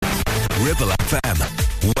Ribble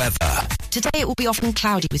FM. Weather. Today it will be often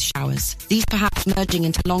cloudy with showers, these perhaps merging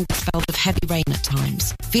into longer spells of heavy rain at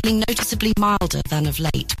times, feeling noticeably milder than of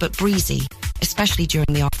late, but breezy, especially during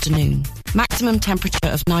the afternoon. Maximum temperature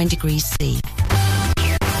of 9 degrees C.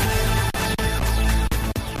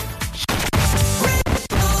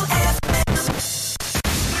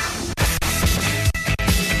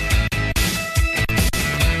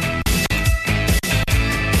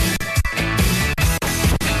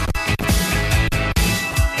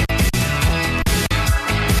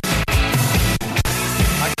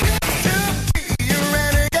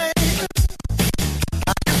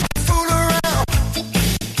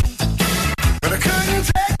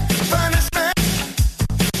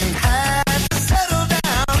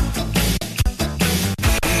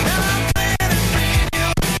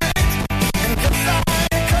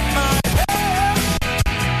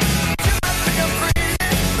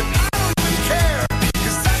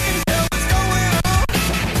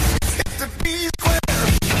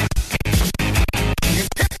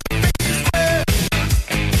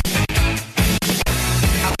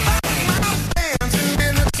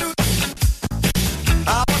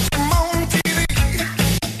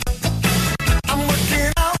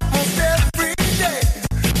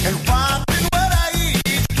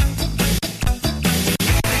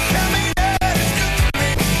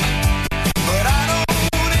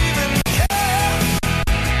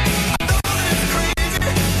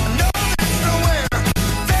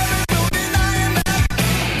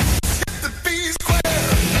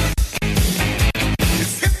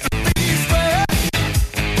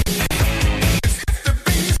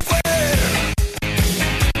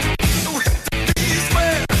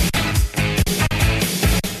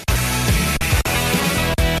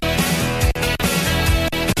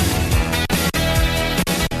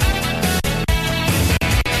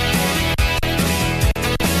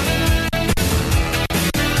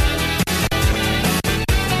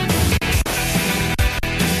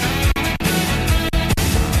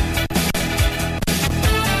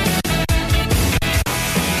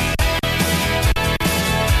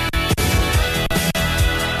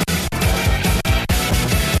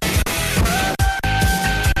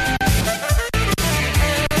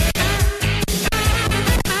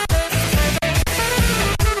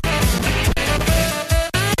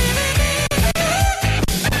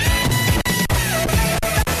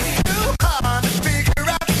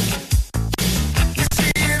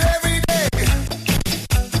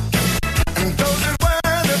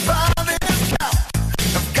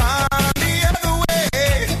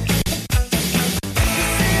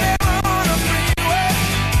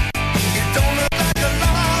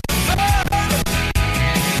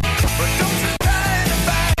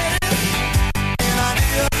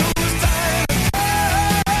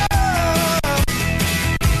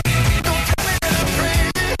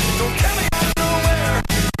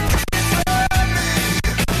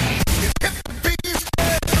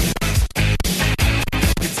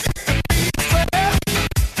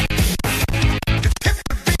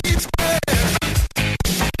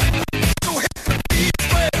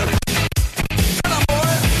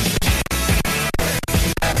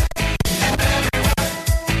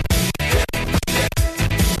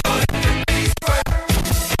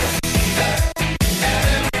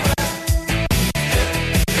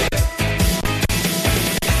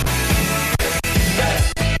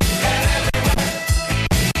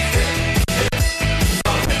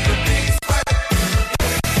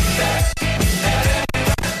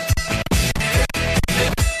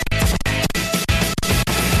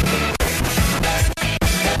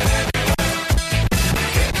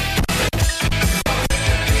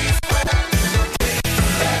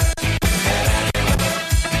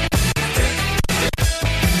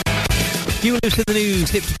 You lose to the news,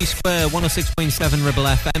 Hip to be Square, 106.7 Ribble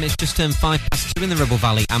FM. It's just turned 2:05 in the Ribble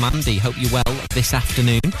Valley. I'm Andy. Hope you're well this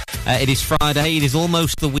afternoon. It is Friday. It is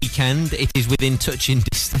almost the weekend. It is within touching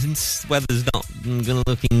distance. Weather's not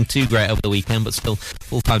looking too great over the weekend, but still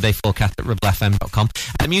full 5-day forecast at ribblefm.com.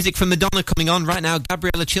 Music from Madonna coming on right now.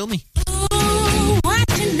 Gabriella Chilmi. Ooh,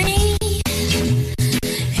 what you need,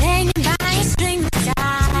 hanging by a string of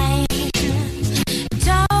time.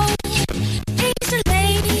 Don't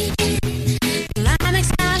easily climax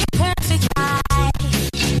on a perfect ride.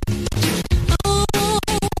 Ooh,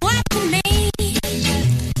 what you need,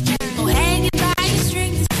 oh, hanging by a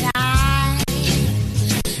string of time.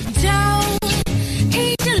 Don't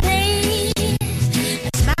easily,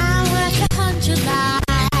 a smile worth 100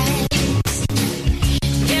 lives.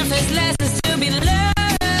 If there's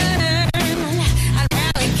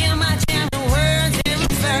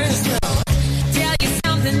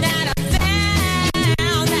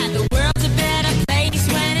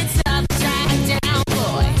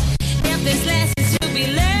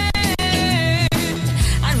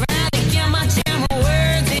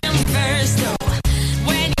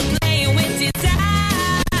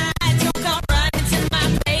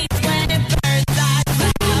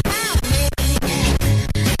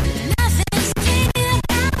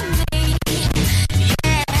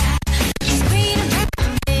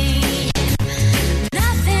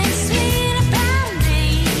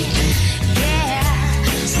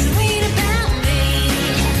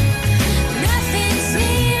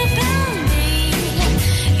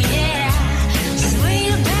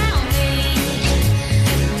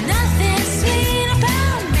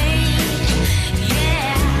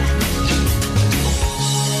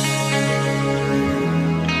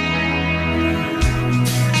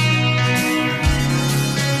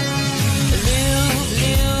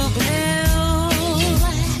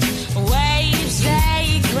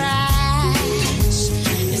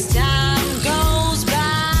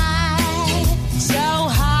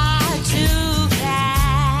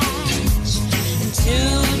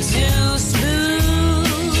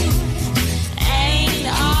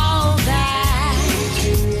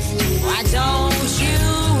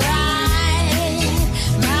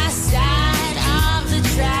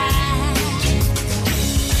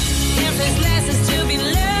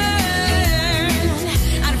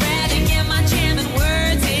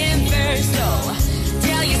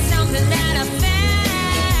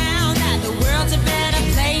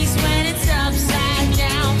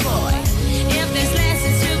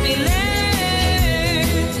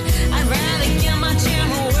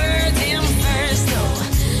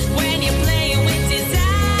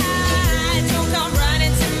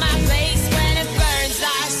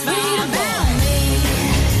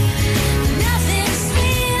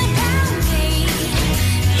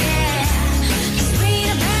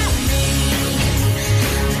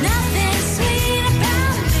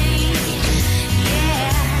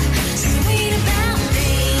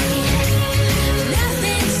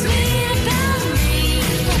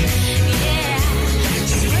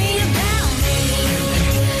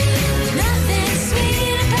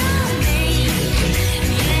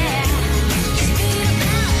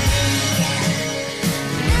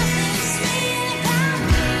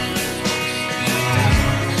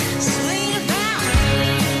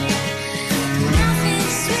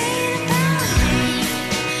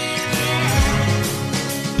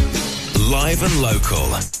Live and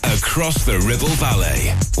local, across the Ribble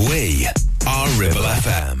Valley. We are Ribble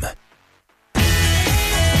FM.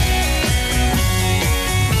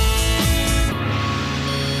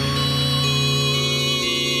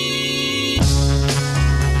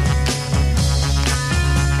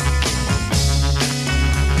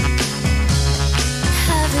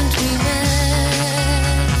 Haven't we met?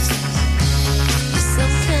 You're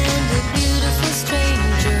some kind of beautiful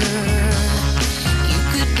stranger. You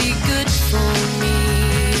could be good for me.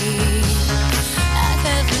 I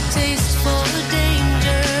have a taste for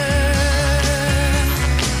danger.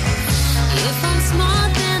 If I'm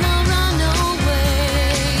smart, then I'll run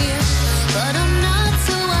away. But I'm not,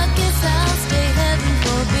 so I guess I'll stay, heaven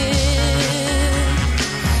forbid.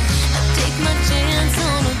 I take my chance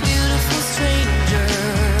on a beautiful stranger.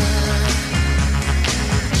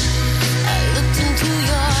 I looked into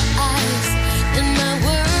your eyes, and my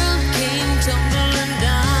world came tumbling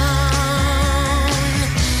down.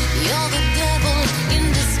 You're the devil in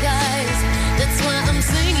disguise, that's why I'm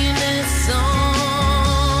singing this song.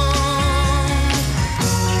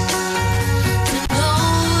 To know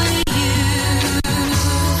you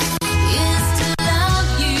is to love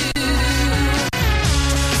you.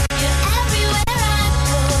 You're everywhere I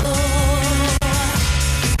go,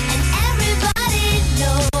 and everybody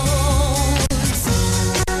knows.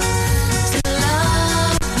 To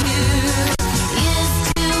love you is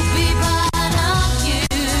to be part of you.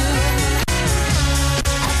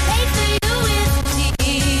 I paid for you with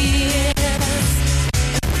tears,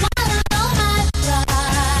 swallowed all my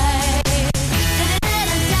pride. Beautiful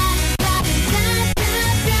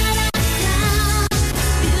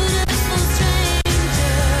stranger.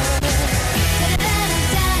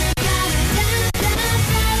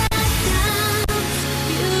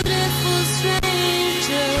 Beautiful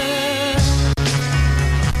stranger.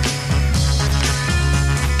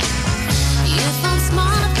 If I'm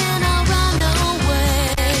smart, then I'll run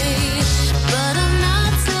away. But I'm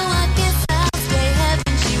not, so I guess I'll stay,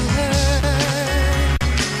 haven't you heard?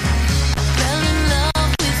 I fell in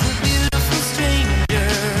love with a beautiful stranger.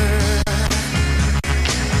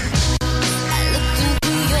 I looked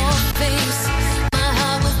into your face, my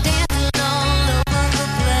heart was dancing all over the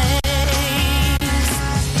place.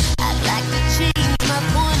 I'd like to change my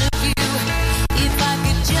point of view, if I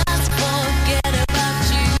could just forget about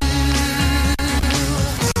you.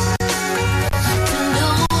 To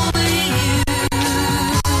know you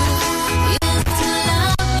is to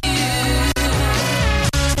love you. You're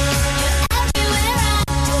everywhere I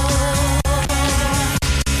go, and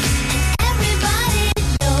everybody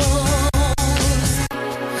knows.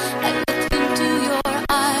 I looked into your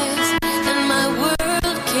eyes, and my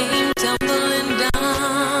world came tumbling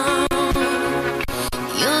down.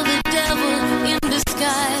 You're the devil in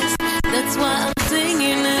disguise, that's why I'm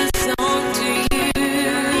singing this song to you.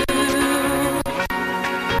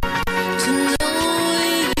 To know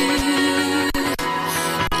you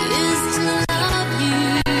is to love you.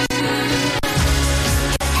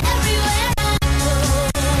 Everywhere I go,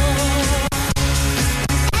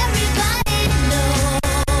 everybody knows.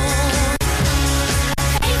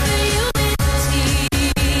 I paid for you with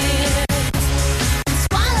tears,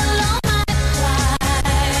 swallowed all my pride.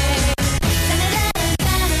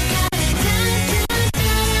 Beautiful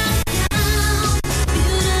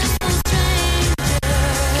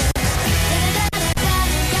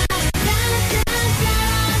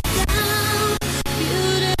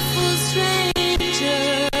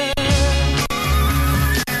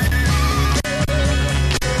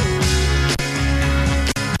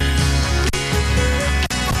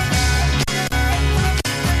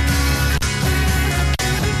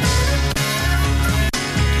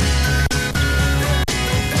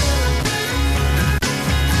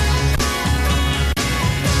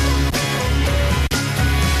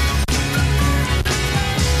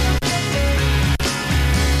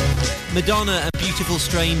Madonna, A Beautiful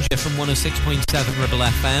Stranger from 106.7 Ribble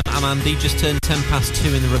FM. I'm Andy, just turned 10 past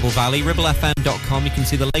 2 in the Ribble Valley. RibbleFM.com, you can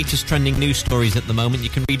see the latest trending news stories at the moment. You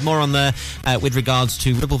can read more on there with regards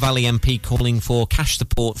to Ribble Valley MP calling for cash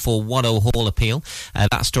support for Waddow Hall appeal.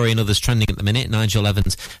 That story and others trending at the minute. Nigel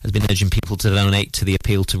Evans has been urging people to donate to the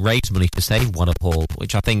appeal to raise money to save Waddow Hall,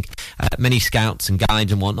 which I think many scouts and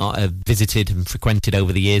guides and whatnot have visited and frequented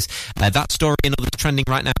over the years. That story and others trending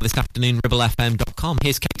right now this afternoon, RibbleFM.com.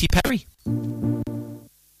 Here's Katy Perry.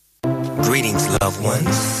 Greetings, loved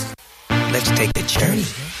ones. Let's take a journey.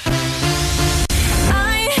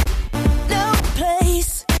 I know a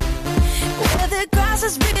place where the grass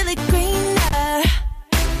is really greener.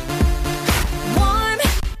 Warm,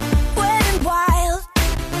 wet and wild.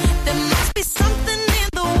 There must be something in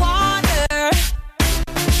the water.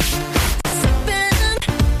 So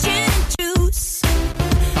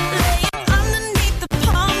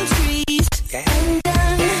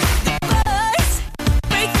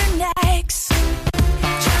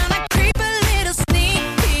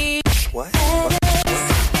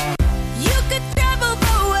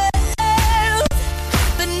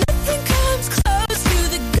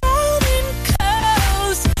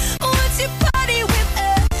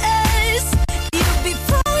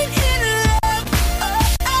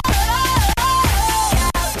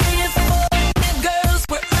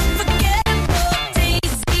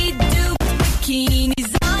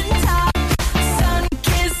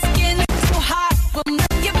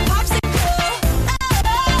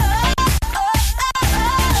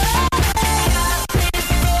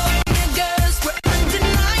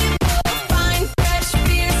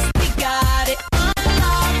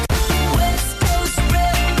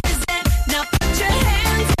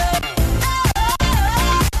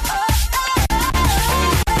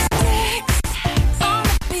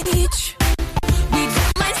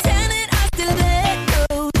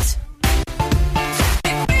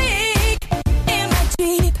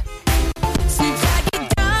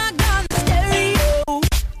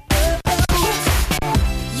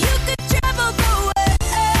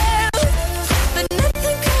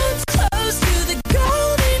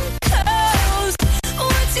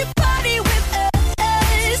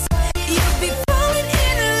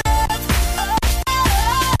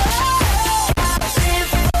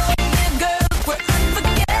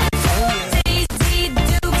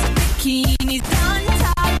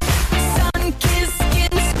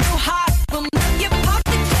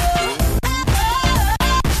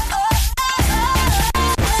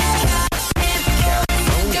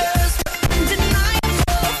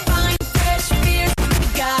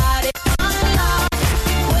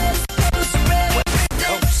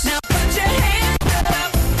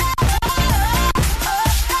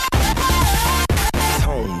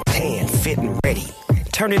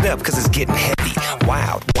Turn it up, cause it's getting heavy.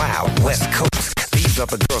 Wild, wild, West Coast. These are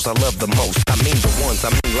the girls I love the most. I mean the ones, I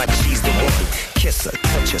mean like she's the one. Kiss her,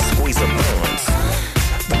 touch her, squeeze her buns.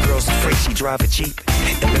 The girl's afraid she drive a Jeep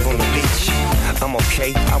and live on the beach. I'm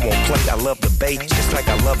okay, I won't play, I love the bay, just like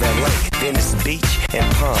I love LA, Venice Beach, and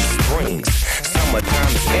Palm Springs.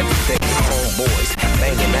 Summertime is everything, homeboys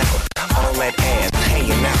banging out, all that ass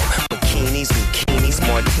hanging out. Bikinis, bikinis,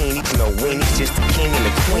 martinis, no weenies, just the king and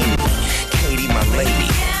the queen. Katie, my lady,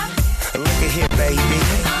 look at here, baby.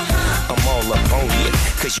 I'm all up on you,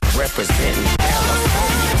 cause you representing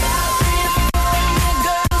California.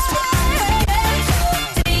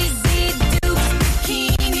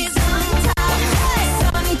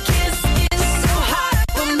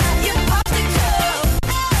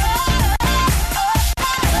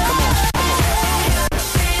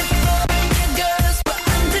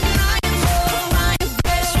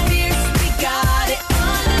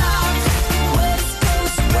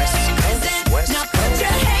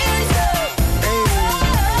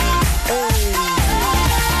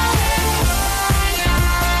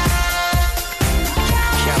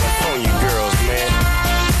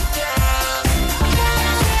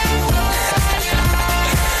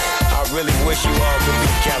 Wish you all could be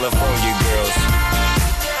California girls.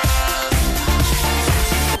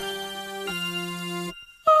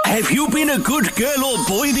 Have you been a good girl or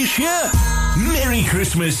boy this year? Merry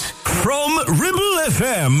Christmas from Ribble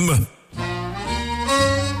FM.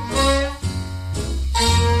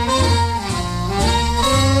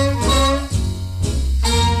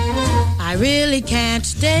 I really can't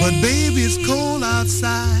stay. But baby, it's cold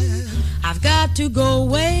outside. I've got to go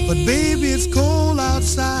away. But baby, it's cold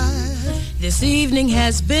outside. This evening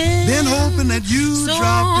has been hoping that you so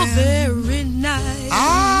drop in. very nice.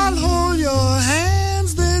 I'll hold your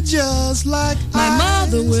hands, they're just like my ice.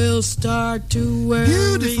 mother will start to worry.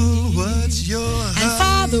 Beautiful, what's your hurry? And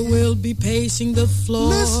father will be pacing the floor.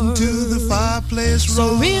 Listen to the fireplace roar.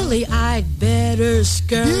 So really I'd better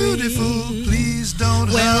scurry. Beautiful, please don't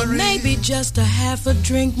well, hurry. maybe just a half a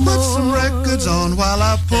drink more. Put some records on while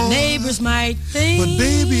I pour. The neighbors might think, but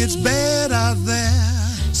baby, it's bad out there.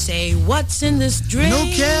 Say, what's in this drink? No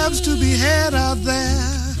cabs to be had out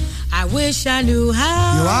there. I wish I knew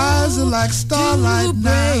how. Your eyes are like starlight to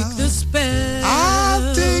now. break the spell.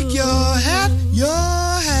 I'll take your hat. Your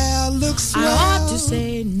hair looks swell. I ought to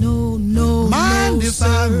say no, no, Mind no, if sir.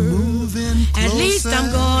 I'm moving closer? At least I'm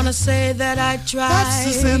gonna say that I tried. That's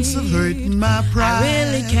the sense of hurting my pride. I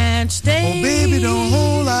really can't stay. Oh, baby, don't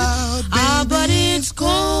hold out. Baby, but it's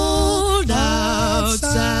cold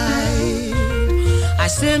outside. I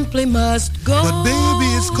simply must go. But baby,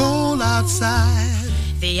 it's cold outside.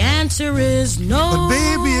 The answer is no. But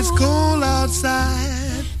baby, it's cold outside.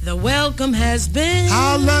 The welcome has been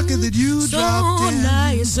how lucky that you so dropped in.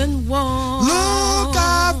 Nice and warm. Look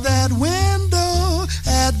out that window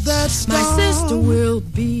at that storm. My sister will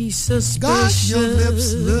be suspicious. Gosh, your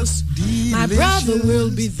lips look delicious. My brother will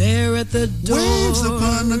be there at the door. Waves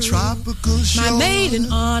upon a tropical shore. My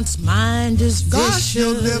maiden aunt's mind is vicious. Gosh,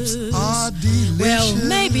 your lips are delicious. Well,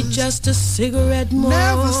 maybe just a cigarette more.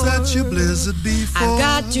 Never such a blizzard before. I've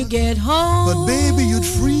got to get home. But baby, you'd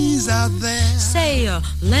freeze out there. Say,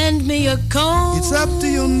 lend me a comb. It's up to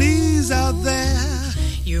your knees out there.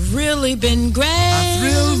 You've really been great. I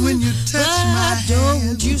thrill when you touch my hand.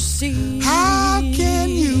 Don't you see? How can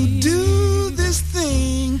you do this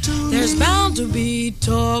thing to me? There's bound to be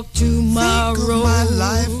talk tomorrow. Think of my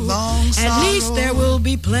lifelong sorrow. At least there will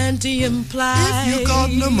be plenty implied. If you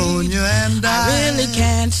caught pneumonia and I really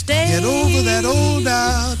can't stay. Get over that old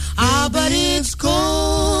doubt. But it's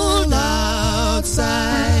cold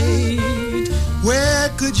outside. Where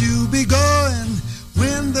could you be going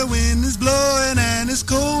when the wind is blowing and it's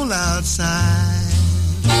cold outside?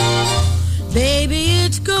 Baby,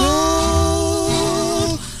 it's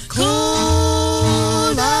cold,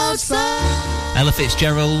 cold outside. Ella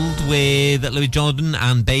Fitzgerald with Louis Jordan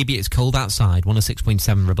and Baby It's Cold Outside.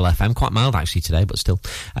 106.7 Ribble FM. Quite mild actually today, but still.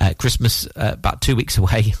 Christmas about 2 weeks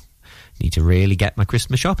away. Need to really get my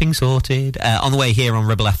Christmas shopping sorted. On the way here on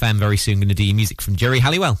Ribble FM, very soon going to do music from Jerry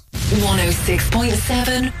Halliwell.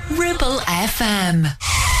 106.7 Ribble FM.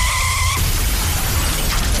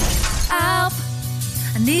 Help,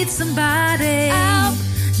 I need somebody. Help,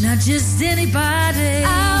 not just anybody.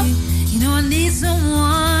 Help, you know I need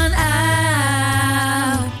someone.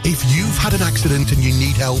 Help. If you've had an accident and you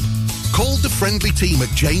need help, call the friendly team at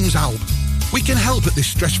James Alp. We can help at this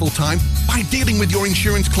stressful time by dealing with your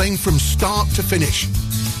insurance claim from start to finish.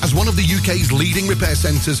 As one of the UK's leading repair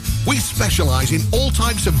centres, we specialise in all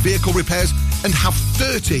types of vehicle repairs and have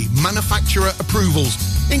 30 manufacturer approvals,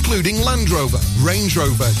 including Land Rover, Range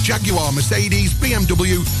Rover, Jaguar, Mercedes,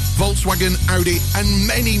 BMW, Volkswagen, Audi, and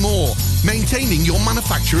many more, maintaining your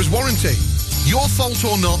manufacturer's warranty. Your fault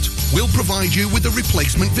or not, we'll provide you with a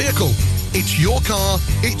replacement vehicle. It's your car,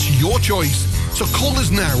 it's your choice. So call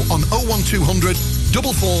us now on 01200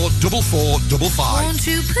 444455. Won't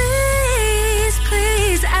you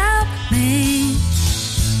please help me?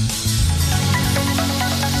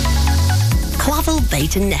 Clavel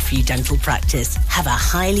Bait and Nephew Dental Practice have a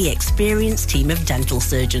highly experienced team of dental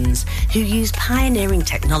surgeons who use pioneering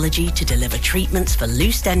technology to deliver treatments for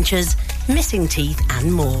loose dentures, missing teeth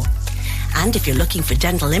and more. And if you're looking for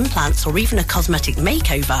dental implants or even a cosmetic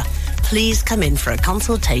makeover, please come in for a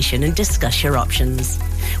consultation and discuss your options.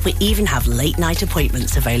 We even have late night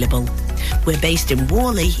appointments available. We're based in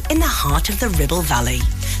Worley in the heart of the Ribble Valley.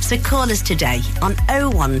 So call us today on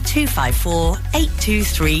 01254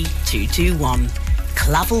 823 221.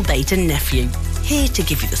 Clavel Bait and Nephew, here to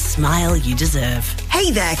give you the smile you deserve.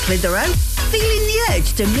 Hey there, Clitheroe. Feeling the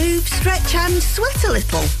urge to move, stretch and sweat a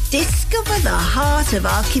little? Discover the heart of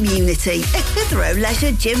our community at Clitheroe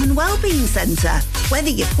Leisure Gym and Wellbeing Centre. Whether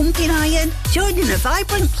you're pumping iron, joining a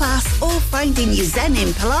vibrant class or finding your zen in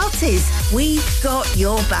Pilates, we've got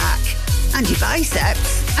your back. And your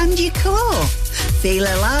biceps and your core. Feel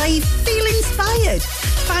alive, feel inspired.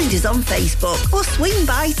 Find us on Facebook or swing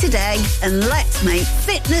by today and let's make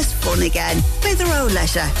fitness fun again. Clitheroe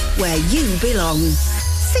Leisure, where you belong.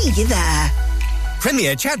 See you there.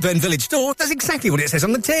 Premier Chatburn Village Store does exactly what it says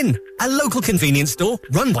on the tin. A local convenience store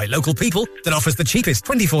run by local people that offers the cheapest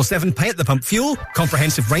 24/7 pay-at-the-pump fuel,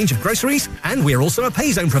 comprehensive range of groceries, and we're also a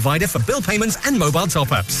pay zone provider for bill payments and mobile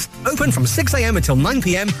top-ups. Open from 6 a.m. until 9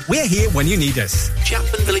 p.m. We're here when you need us.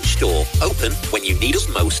 Chatburn Village Store, open when you need us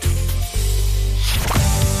most.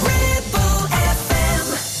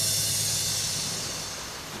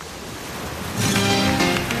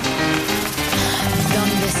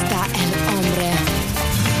 ¿Dónde está el hombre?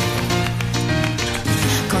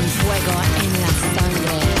 Con fuego en la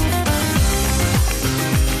sangre.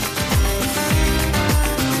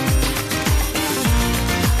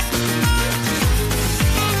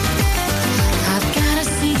 I've got a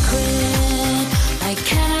secret I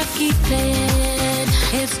cannot keep it.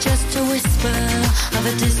 It's just a whisper of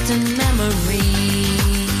a distant memory.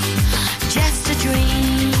 Just a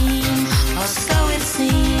dream, or so it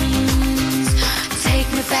seems. Take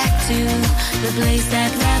me back to the place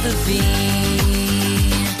I'd rather be.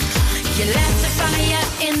 You left the fire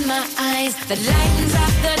in my eyes that lightens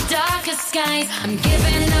up the darkest skies. I'm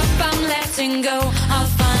giving up, I'm letting go. I'll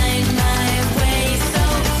find my way. So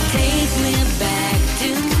take me back to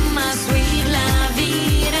my sweet la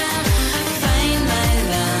vida. Find my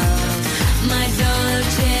love, my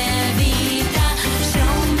dolce vita.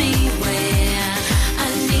 Show me where I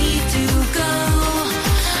need to go.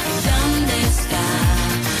 ¿Dónde está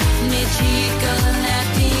mi chico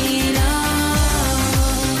latino?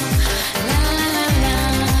 La la la la,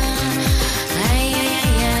 ay ay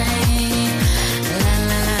ay ay, la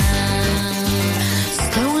la la.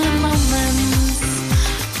 Stolen moments,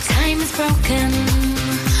 time is broken.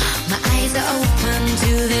 My eyes are open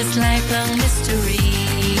to this lifelong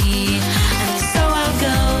mystery, and so I'll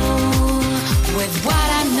go with what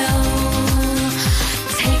I know.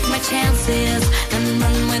 Take my chances and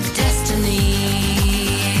run with destiny.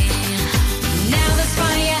 Now there's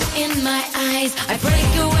fire in my eyes. I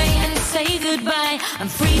break away and say goodbye. I'm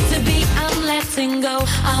free to be, I'm letting go.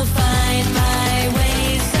 I'll find my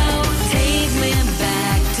way. So take me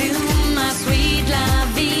back to my sweet la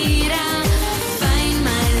vida. Find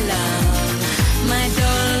my love, my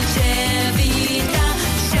dolce vita.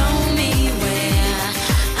 Show me where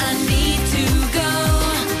I need to go.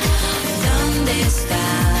 ¿Dónde está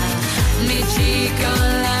mi chico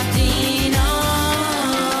latino?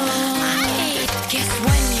 Ay, qué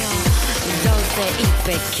sueño dulce y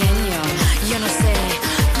pequeño. Yo no sé,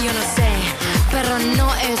 pero no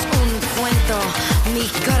es un cuento. Mi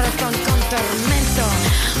corazón con tormento.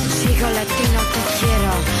 Un chico latino que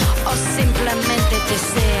quiero o simplemente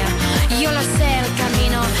deseo. Yo lo sé, el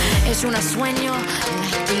camino es un sueño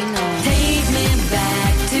latino. Take me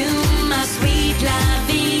back to my sweet la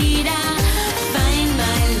vida. Find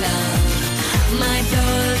my love, my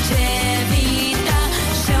dolce vita.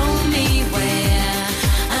 Show me where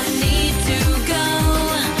I need to go.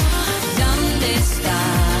 ¿Dónde está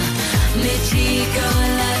mi chico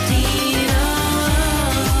latino?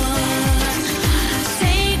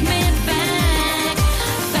 Take me back.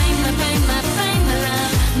 Find my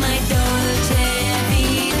love, my dolce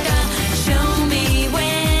vita. Show me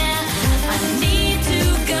where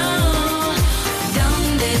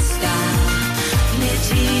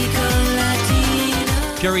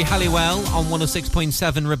Geri Halliwell on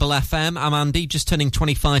 106.7 Ribble FM. I'm Andy, just turning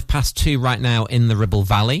 25 past 2 right now in the Ribble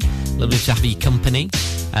Valley. Lovely to have you company.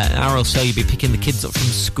 An hour or so you'll be picking the kids up from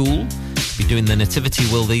school. Be doing the nativity,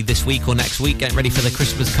 will they, this week or next week, getting ready for the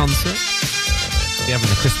Christmas concert. We'll be having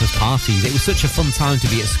the Christmas parties. It was such a fun time to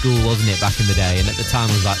be at school, wasn't it, back in the day? And at the time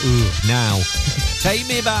I was like, ooh, now, take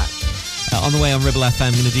me back. On the way on Ribble FM,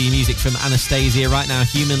 I'm going to do music from Anastasia. Right now,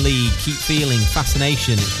 Human League, Keep Feeling,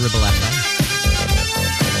 Fascination. It's Ribble FM.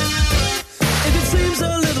 If it seems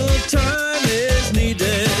a little time is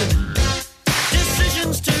needed,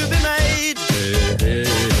 decisions to be made. The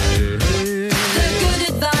good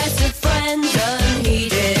advice of friends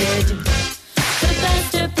unheeded, the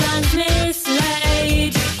best of plans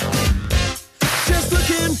mislaid. Just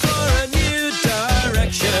looking for a new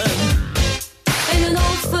direction In an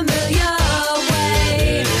old familiar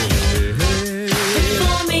way, the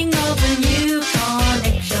forming of a new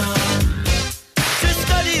connection. to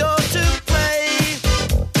study or to play.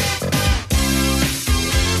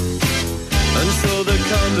 And so the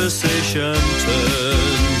conversation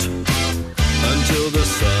turned until the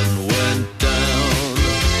sun went down,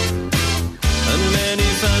 and many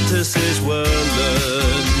fantasies were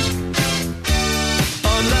learned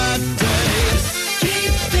on that day.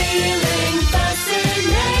 Keep feeling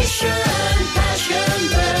fascination, passion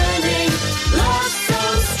burning, love so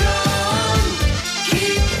strong.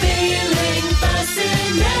 Keep feeling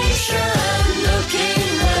fascination, looking,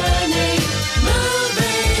 learning,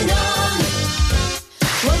 moving on.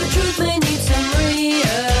 Well, the truth may need some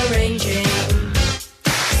rearranging.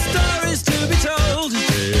 Stories to be told,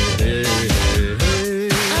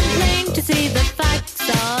 I'm plain to see the facts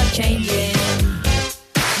are changing.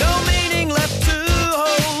 no meaning left to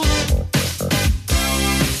hold.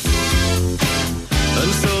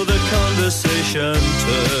 And so the conversation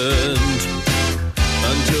turned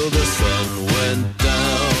until the sun went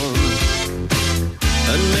down,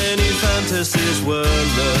 and many fantasies were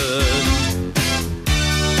learned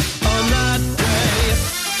on that day.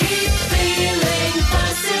 Keep feeling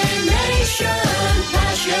fascination,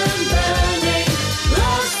 passion burning,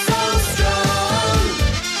 love so strong.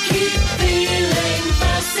 Keep feeling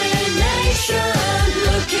fascination,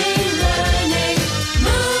 looking, learning,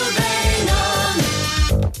 moving on.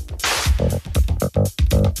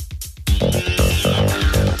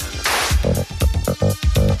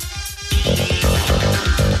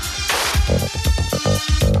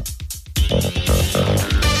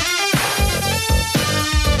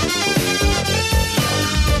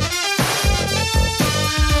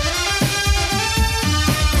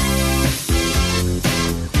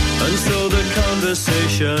 And so the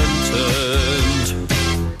conversation turned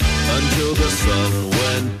until the sun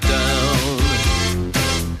went down,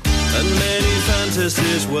 and many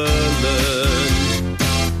fantasies were learned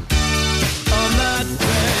on that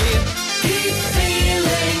day. Keep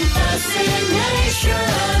feeling fascination,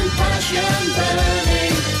 passion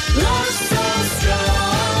burning, love so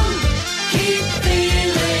strong. Keep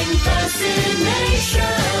feeling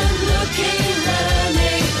fascination, looking,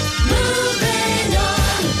 learning, moving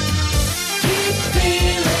on. Keep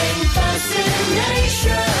feeling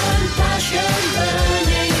fascination, passion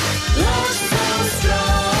burning, love so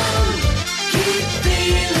strong. Keep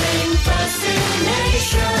feeling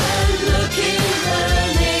fascination, looking,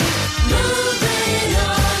 learning, moving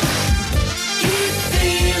on. Keep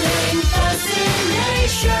feeling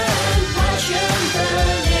fascination, passion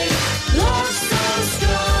burning, love so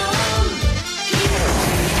strong.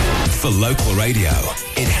 For local radio,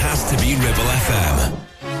 it has to be Ribble FM.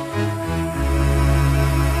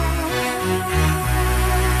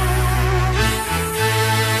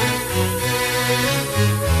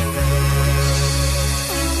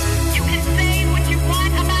 You can say what you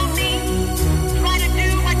want about me, try to do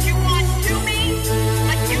what you want to me,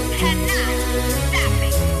 but you cannot stop me.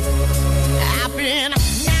 I've been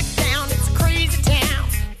knocked down, it's a crazy town.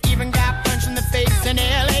 Even got punched in the face in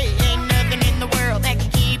LA. Ain't nothing in the world that can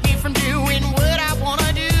keep me from doing what I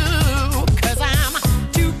wanna do. 'Cause I'm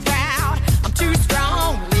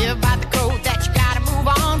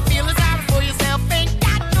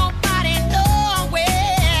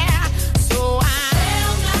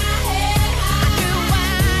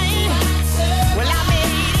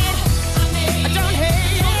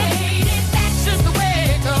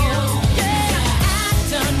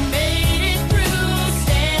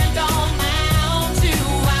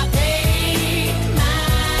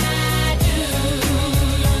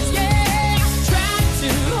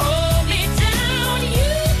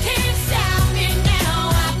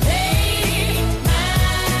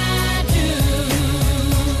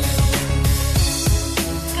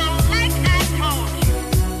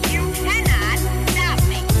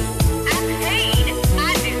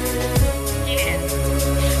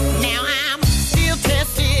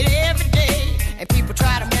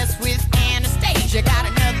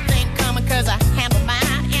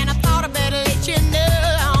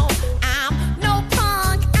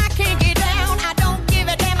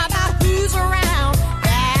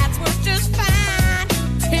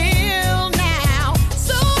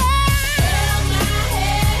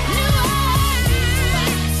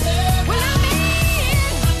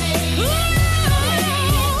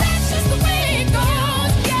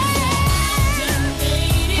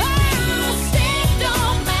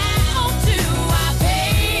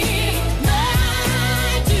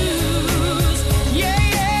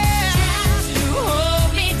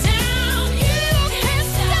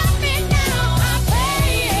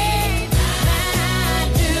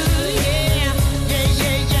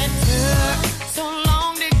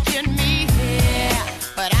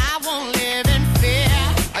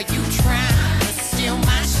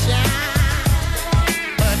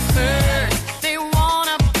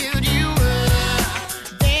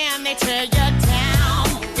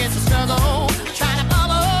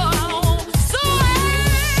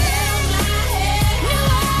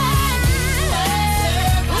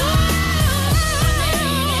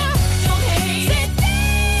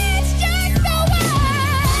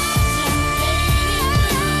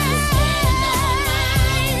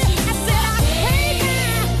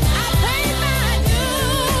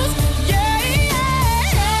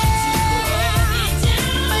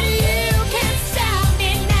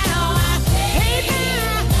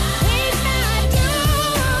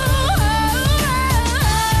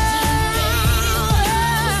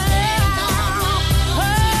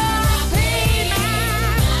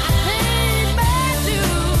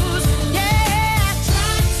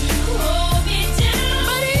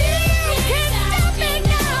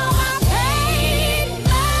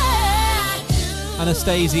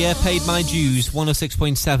Anastasia, Paid My Dues,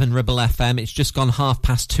 106.7 Ribble FM. It's just gone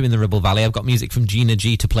 2:30 in the Ribble Valley. I've got music from Gina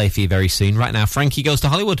G to play for you very soon. Right now, Frankie Goes to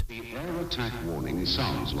Hollywood. The air attack warning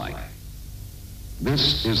sounds like.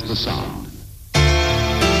 This is the sound.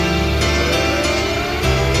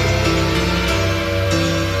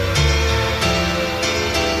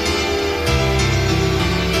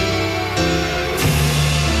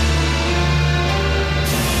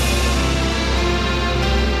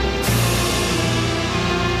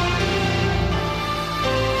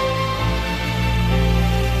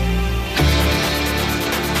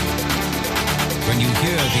 When you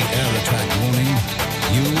hear the air attack warning,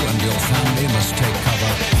 you and your family must take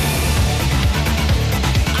cover.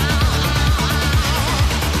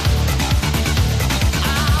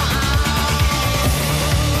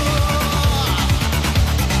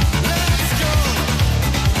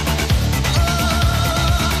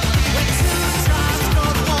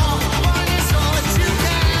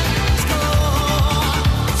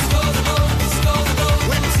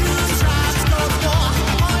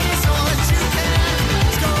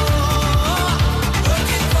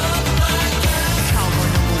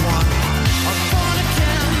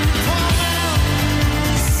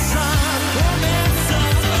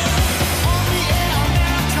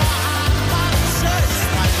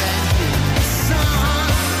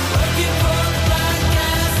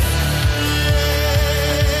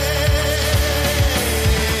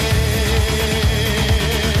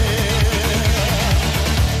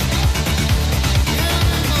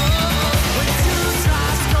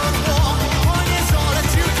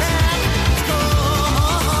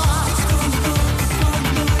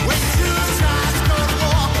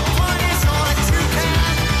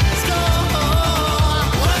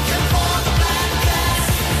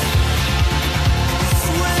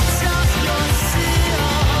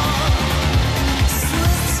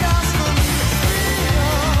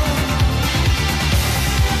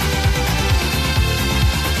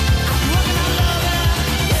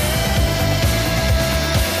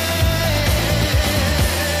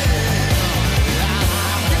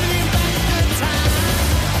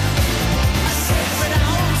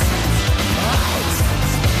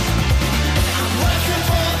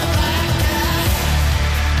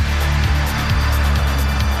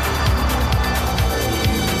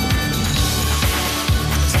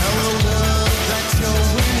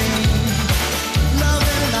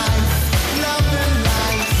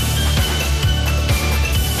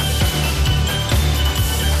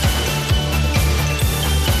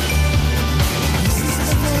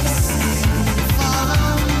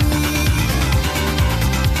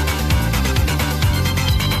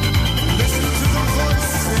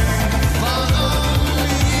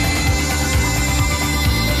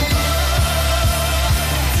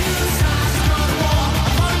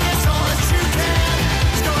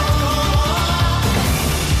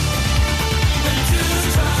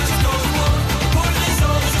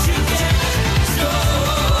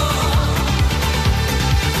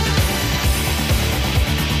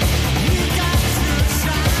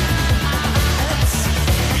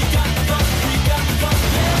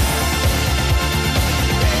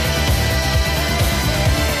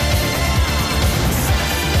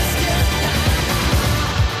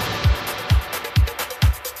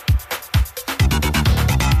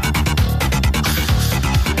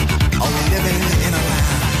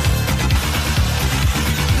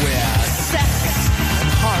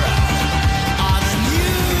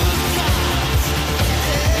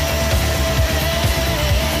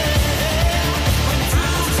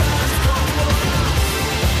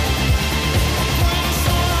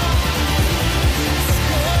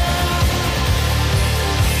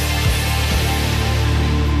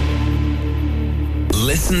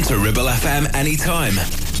 Listen to Ribble FM anytime,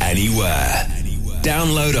 anywhere.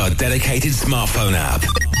 Download our dedicated smartphone app.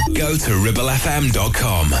 Go to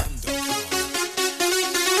ribblefm.com.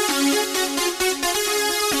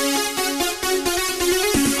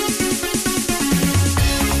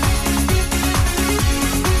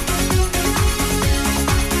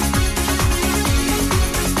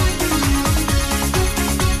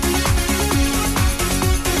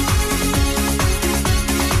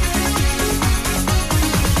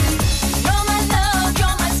 Don't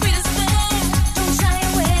shy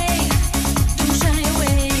away.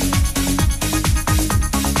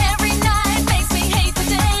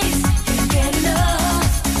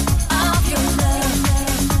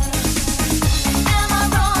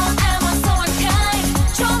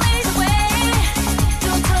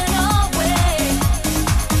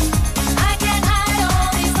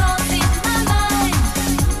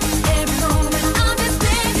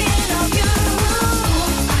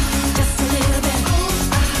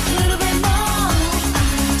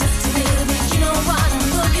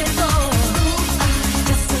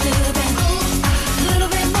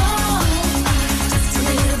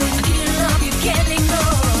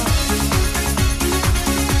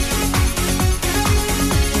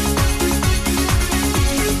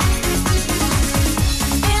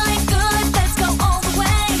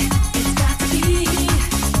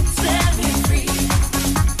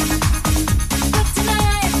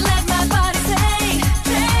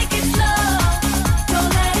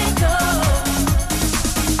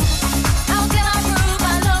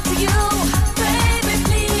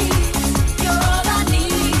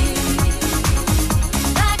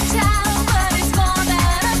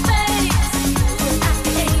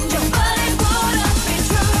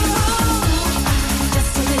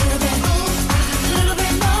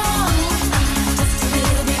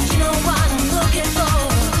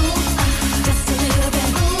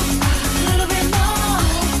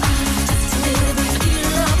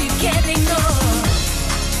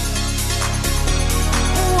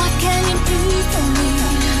 for me.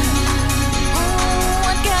 Oh,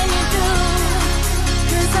 what can you do?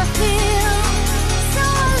 'Cause I feel so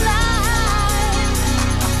alive.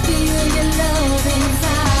 I feel your love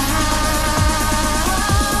inside.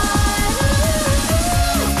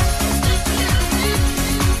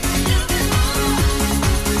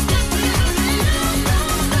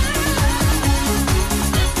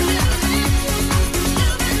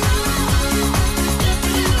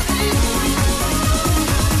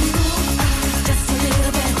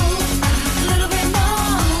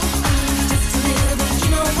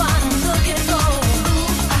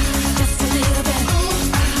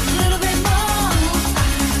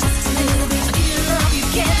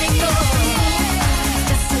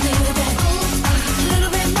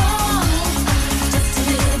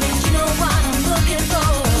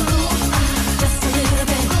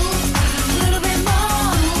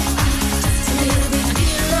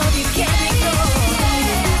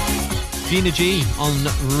 Gina G on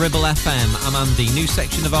Ribble FM. I'm Andy. New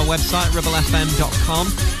section of our website, ribblefm.com.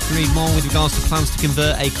 To read more with regards to plans to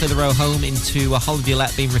convert a Clitheroe home into a holiday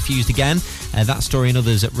let being refused again. That story and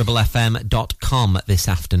others at ribblefm.com this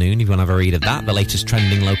afternoon. If you want to have a read of that, the latest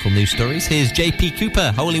trending local news stories. Here's JP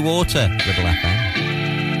Cooper, Holy Water, Ribble FM.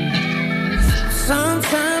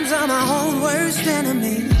 Sometimes I'm my own worst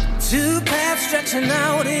enemy. Two paths stretching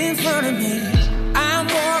out in front of me. I'm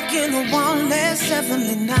walking the one that's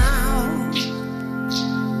heavenly now.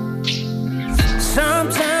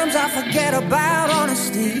 Sometimes I forget about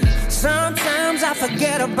honesty. Sometimes I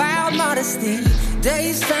forget about modesty.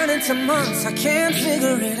 Days turn into months, I can't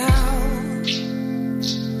figure it out.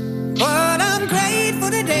 But I'm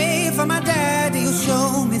grateful today for my daddy who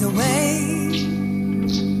showed me the way.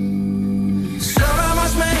 So I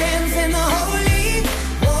wash my hands in the holy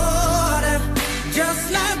water,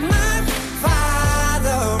 just like my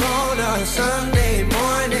father on a Sunday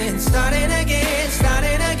morning. Starting again,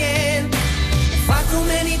 starting again. Far too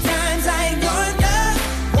many times I ignored the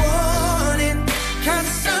warning, 'cause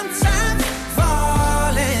sometimes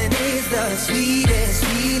falling is the sweetest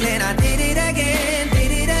feeling. I did it again,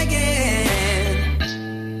 did it again.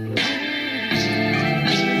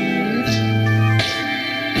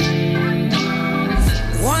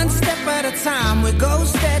 One step at a time, we go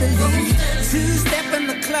steadily. Two-step in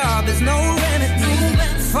the club, there's no remedy.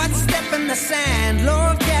 Footstep in the sand,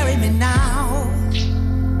 Lord, carry me now.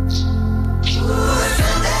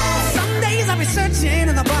 Some days I'll be searching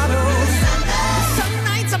in the bottle. Some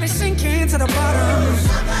nights I'll be sinking to the bottom.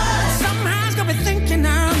 Some nights I'll be thinking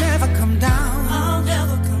I'll never come down. I'll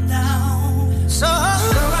never come down. So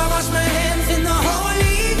I wash my hands in the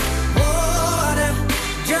holy water,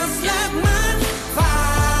 just like my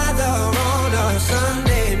father on a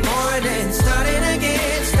Sunday morning. Starting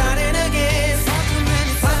again, starting again.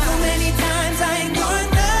 Far too many times I ignored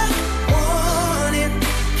the warning,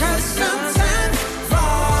 'cause sometimes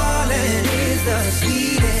falling is the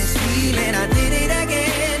sweetest feeling. I did it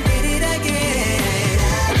again, did it again.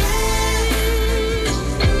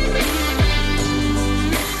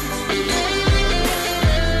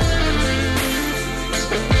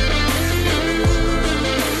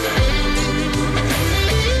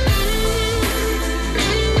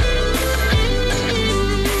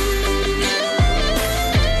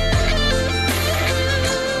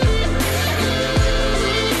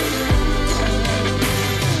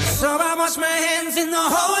 So I wash my hands in the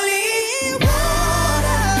holy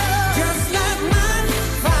water, just like my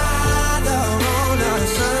father on a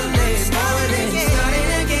Sunday morning.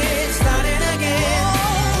 Starting again, starting again.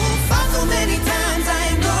 Far too many times I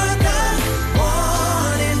ignored the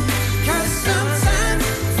warning, 'cause sometimes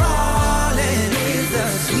falling is the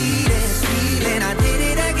sweetest feeling. I did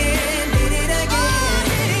it again, did it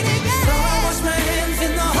again. So I wash my hands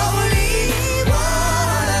in the holy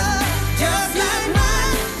water, just like my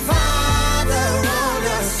father on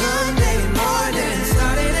a Sunday morning.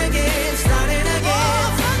 Starting again, starting again.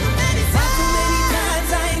 Far too many times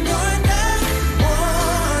I ignored the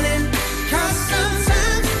warning, 'cause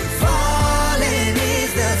sometimes falling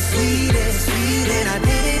is the sweetest feeling. I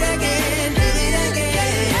did it again, did it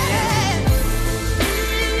again.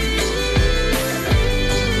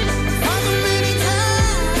 Far too many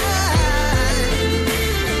times,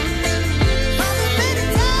 far too many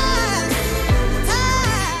times.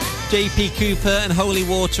 JP Cooper and Holy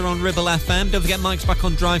Water on Ribble FM. Don't forget Mike's back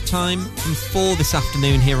on drive time from 4 this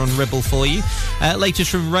afternoon here on Ribble for you. Latest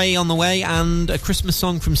from Ray on the way and a Christmas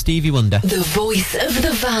song from Stevie Wonder. The voice of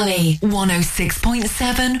the valley,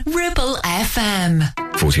 106.7 Ribble FM.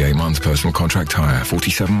 48 months personal contract hire,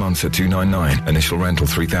 47 months at $299. Initial rental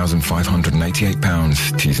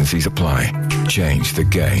 £3,588. T's and C's apply. Change the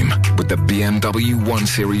game with the BMW 1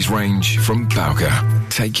 Series range from Bowker.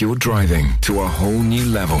 Take your driving to a whole new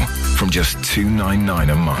level from just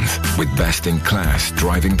 $299 a month with best-in-class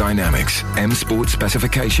driving dynamics, M-Sport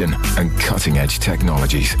specification and cutting-edge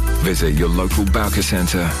technologies. Visit your local Bowker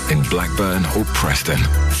Centre in Blackburn or Preston.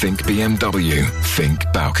 Think BMW. Think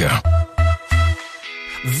Bowker.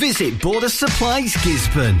 Visit Border Supplies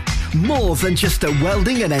Gisborne. More than just a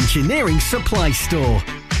welding and engineering supply store.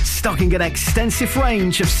 Stocking an extensive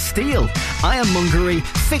range of steel, ironmongery,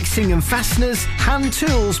 fixing and fasteners, hand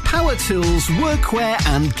tools, power tools, workwear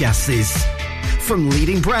and gases. From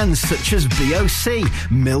leading brands such as BOC,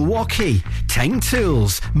 Milwaukee, Teng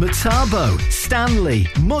Tools, Metabo, Stanley,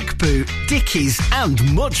 Muck Boot, Dickies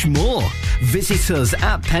and much more. Visit us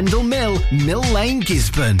at Pendle Mill, Mill Lane,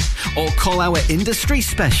 Gisborne, or call our industry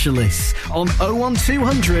specialists on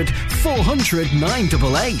 01200 400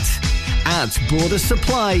 988. At Border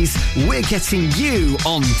Supplies, we're getting you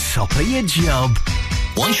on top of your job.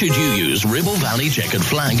 Why should you use Ribble Valley Checkered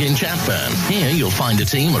Flag in Chatburn? Here you'll find a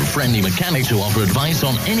team of friendly mechanics who offer advice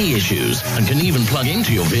on any issues and can even plug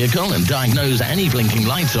into your vehicle and diagnose any blinking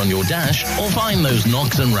lights on your dash or find those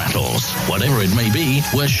knocks and rattles. Whatever it may be,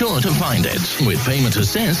 we're sure to find it. With Payment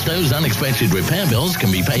Assist, those unexpected repair bills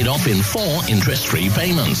can be paid off in 4 interest-free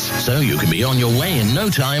payments. So you can be on your way in no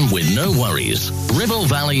time with no worries. Ribble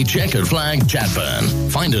Valley Checkered Flag,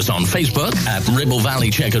 Chatburn. Find us on Facebook at Ribble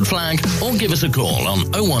Valley Checkered Flag or give us a call on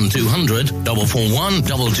 01200 441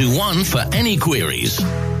 221 for any queries.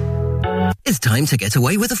 It's time to get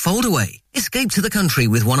away with a foldaway. Escape to the country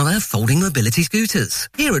with one of our folding mobility scooters.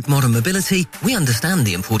 Here at Modern Mobility, we understand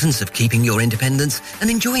the importance of keeping your independence and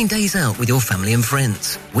enjoying days out with your family and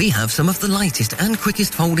friends. We have some of the lightest and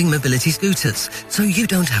quickest folding mobility scooters, so you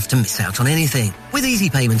don't have to miss out on anything. With easy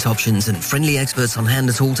payment options and friendly experts on hand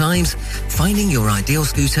at all times, finding your ideal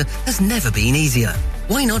scooter has never been easier.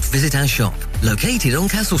 Why not visit our shop, located on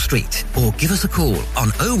Castle Street, or give us a call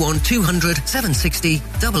on 01200 760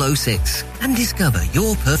 006 and discover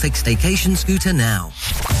your perfect staycation scooter now.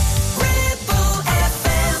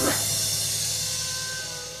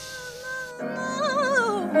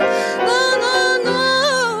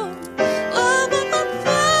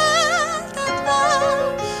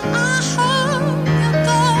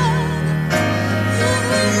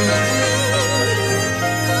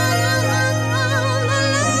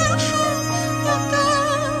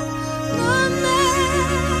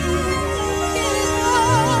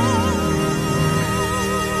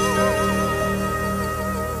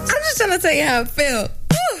 I'll tell you how I feel.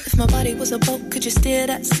 If my body was a boat, could you steer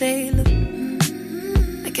that sailor?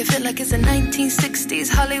 Make it feel like it's a 1960s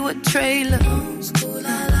Hollywood trailer.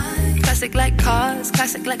 Classic like cars,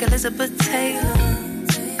 classic like Elizabeth Taylor.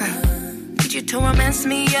 Need you to romance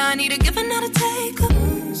me, yeah, I need a give and not a take.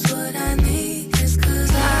 What I need is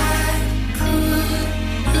 'cause I could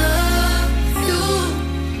love you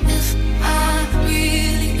if I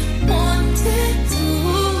really wanted to.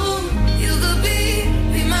 You could be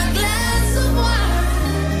my glass of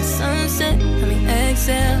wine. Sunset, let me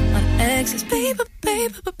exhale, my exes. Baby,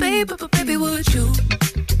 baby, would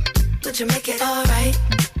you make it alright?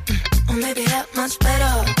 Or maybe that much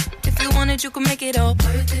better. If you wanted, you could make it all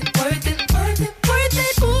worth it, worth it, worth it, worth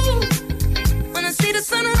it. Ooh, when I see the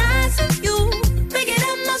sunrise and you make it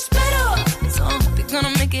that much better. So I hope you're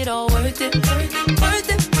gonna make it all worth it, worth it, worth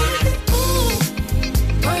it, worth it. Ooh,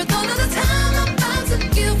 worth all of the time I'm about to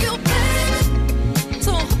give you, baby. So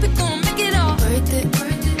I hope you're gonna make it all worth it,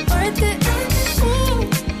 worth it, worth it. Ooh,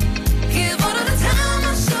 give all of the time I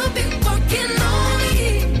should be working on me.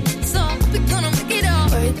 So I hope you're gonna make it all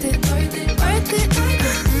worth it, worth it, worth it.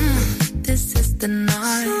 This is the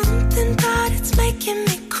night. Something about it's making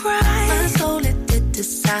me cry. My soul it did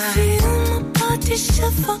decide. Feel my body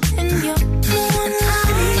shiver in your one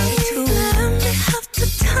eye. To let me have the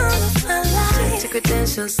time of my life. Check your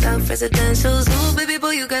credentials, self-residentials. Ooh, baby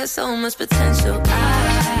boy, you got so much potential. I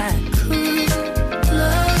could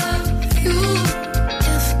love you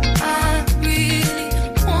if I really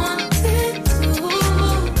wanted to.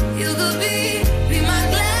 You could be my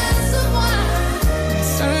glass of wine.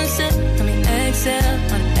 Sunset, let me exhale,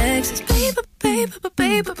 my exes. Baby,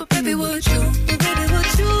 would you? Baby, would you?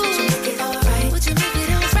 Would you make it alright? Would you make it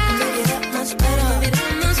alright? Make it that much better. Make it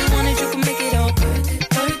that much. You wanted, you can make it all worth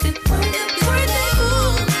it, worth it, worth it, worth it.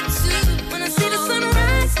 Ooh, when I see the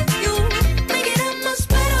sunrise, you make it that much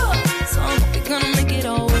better. So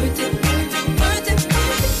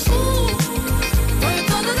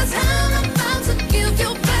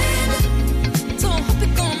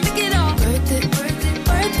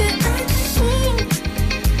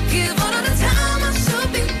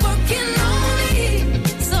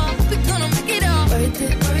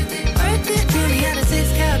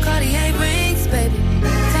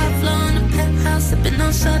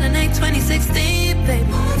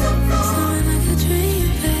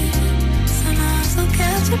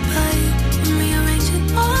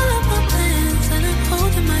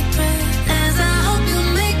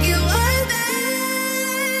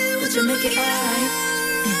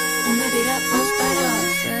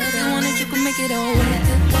make it all worth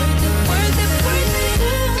it, worth it, worth it, worth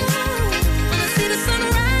it. Wanna see the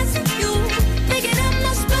sunrise with you, make it up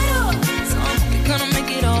much better. So we're gonna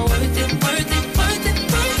make it all worth it, worth it, worth it,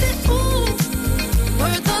 worth it. Ooh,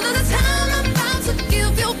 worth all of the time I'm about to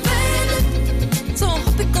give you, baby. So I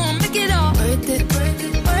hope we're gonna make it all worth it, worth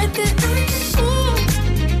it, worth it. Ooh,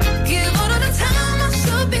 give all of the time I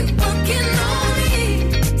should be working on me.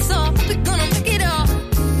 So I hope we're gonna make it all.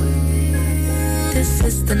 This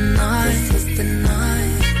is the night, this is the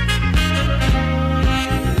night.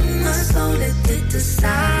 My soul it did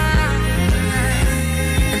decide,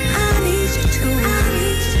 and I need you to, I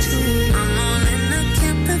need you to. I'm all in, I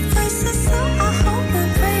can't replace it, so I hope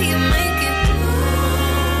and pray you make it through.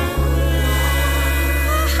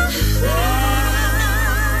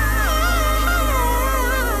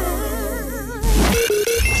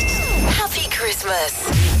 Happy Christmas.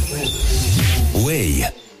 We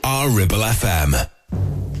are Ribble FM.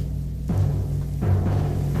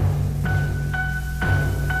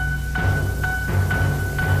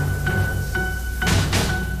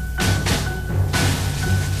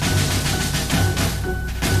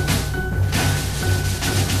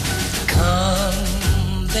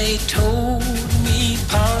 Come, they told me,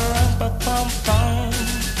 pum-pum-pum,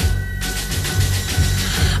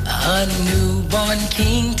 a newborn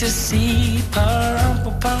king to see,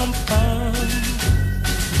 pum-pum-pum.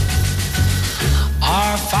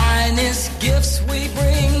 Our finest gifts we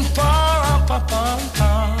bring,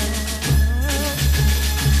 pum-pum-pum,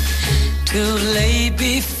 to lay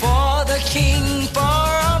before the king,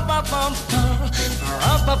 pum-pum-pum,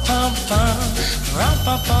 pum-pum-pum,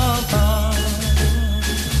 pum-pum-pum.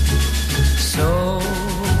 So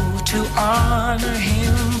to honor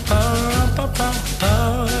him,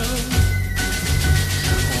 pum-pum-pum,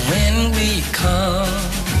 when we come.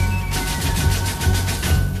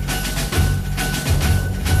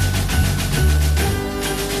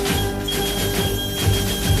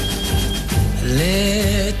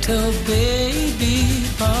 Little baby,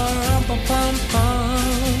 pum-pum-pum,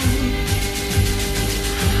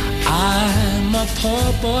 I'm a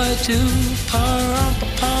poor boy too,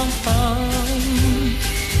 pum-pum-pum.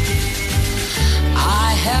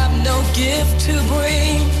 I have no gift to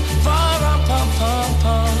bring,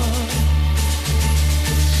 pum-pum-pum,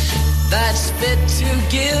 that's fit to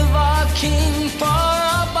give our king,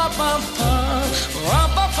 pum-pum-pum,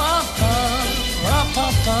 pum-pum-pum,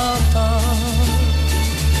 pum-pum-pum.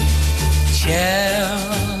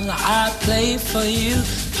 Shall I play for you,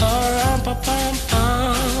 pum-pum-pum,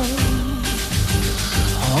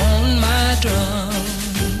 on my drum?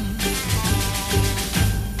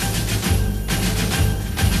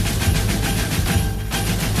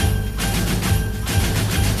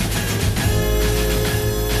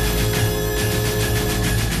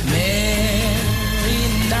 Mary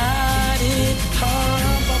nodded,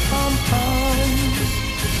 pum-pum-pum.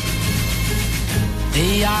 The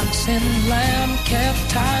ox and lamb kept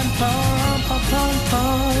time, pum-pum-pum.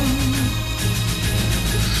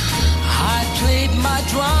 I played my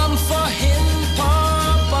drum for him,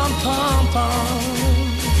 pum-pum-pum.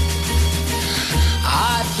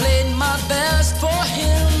 I played my best for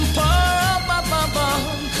him, pum-pum-pum,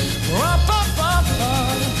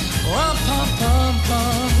 rum-pum-pum-pum,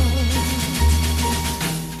 rum-pum-pum-pum.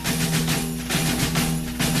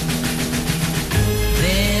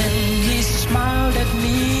 Then he smiled at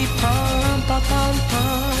me,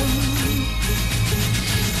 pum-pum-pum,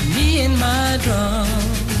 me and my drum.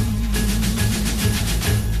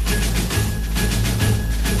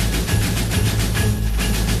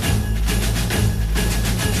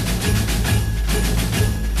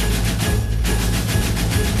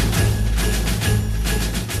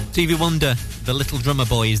 Stevie Wonder, The Little Drummer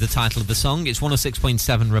Boy is the title of the song. It's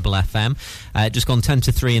 106.7 Ribble FM. Just gone 10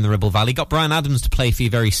 to 3 in the Ribble Valley. Got Bryan Adams to play for you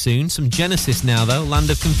very soon. Some Genesis now, though. Land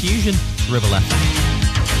of Confusion, Ribble FM.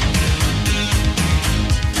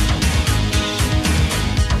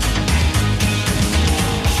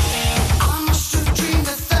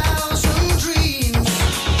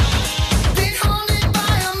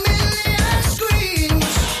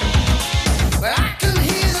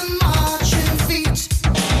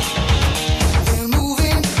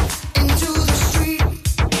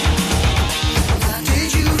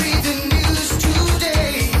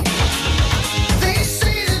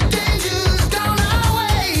 Gonna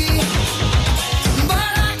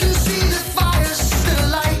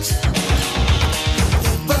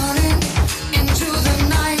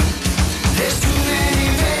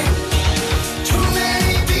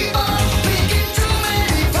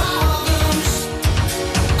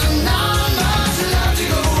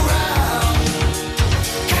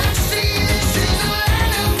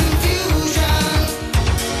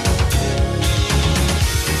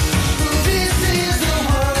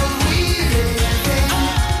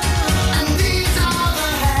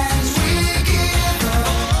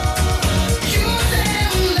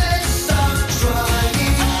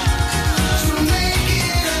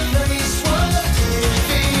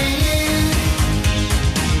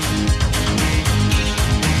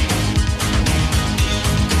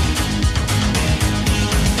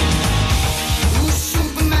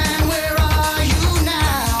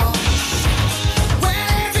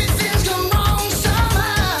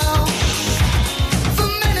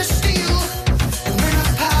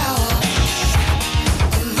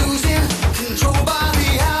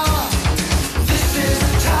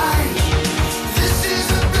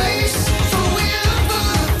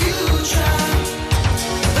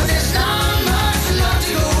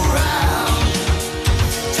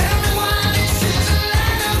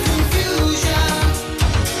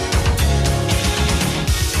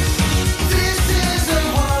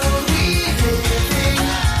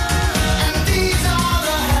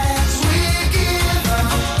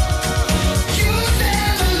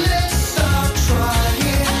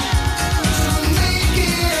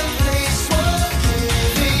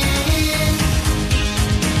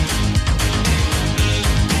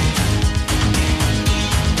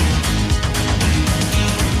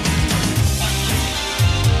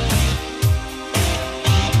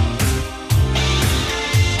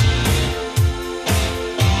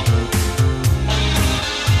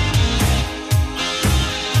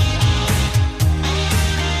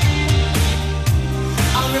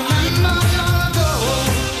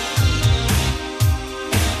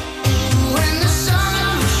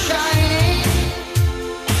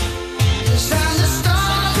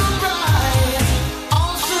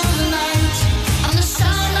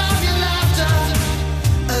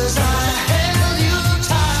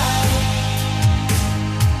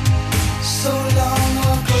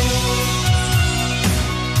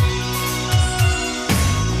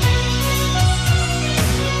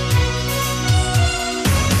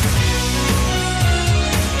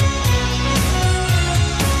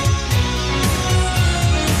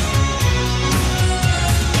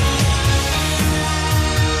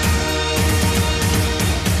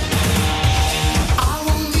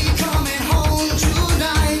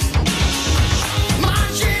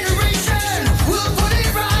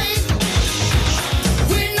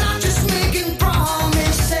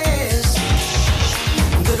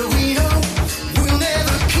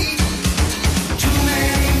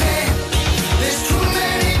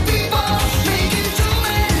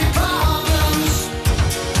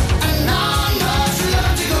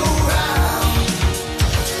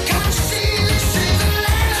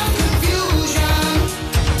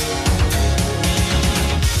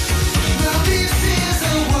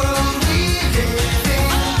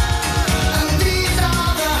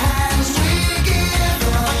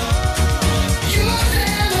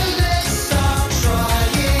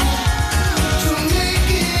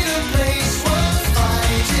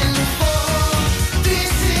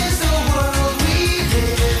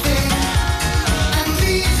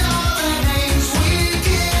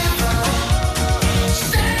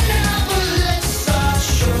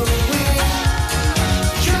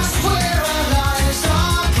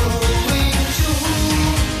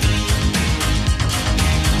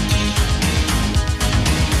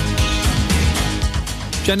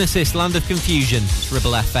Genesis, Land of Confusion. It's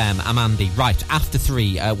Ribble FM. I'm Andy. Right, after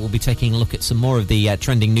 3, we'll be taking a look at some more of the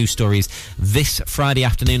trending news stories this Friday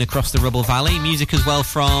afternoon across the Ribble Valley. Music as well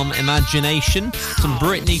from Imagination, some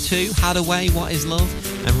Britney too, Hadaway, What Is Love,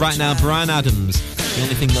 and right now Bryan Adams, The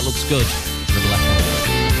Only Thing That Looks Good. Ribble FM.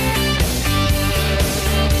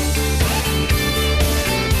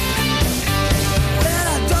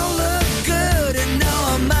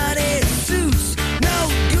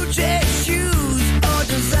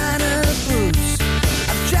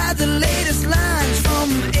 The latest lines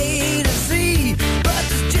from A to Z, but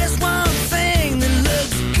there's just one thing that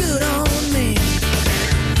looks good on me.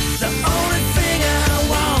 The only thing I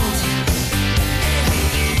want,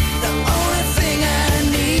 the only thing I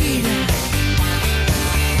need,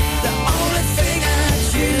 the only thing I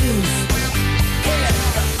choose. Yeah,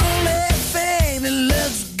 the only thing that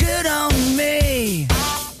looks good on me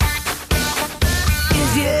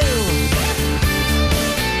is you.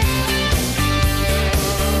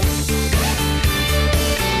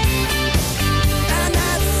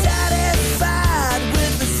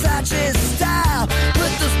 Style,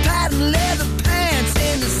 put those patent leather pants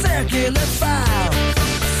in the circular file.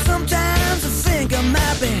 Sometimes I think I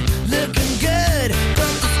might be looking good,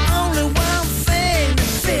 but there's only one thing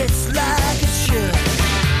that fits like it should.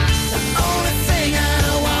 The only thing I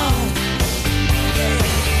want, yeah,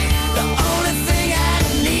 the only thing I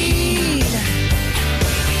need,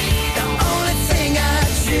 the only thing I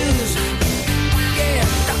choose, yeah,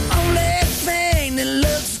 the only thing that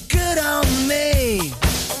looks good on me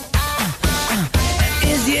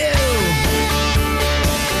is you.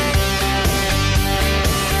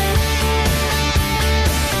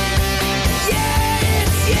 Yeah,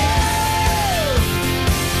 it's you.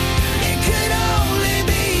 It could only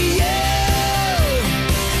be you.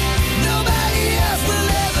 Nobody else will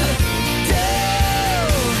ever do.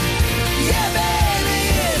 Yeah, baby,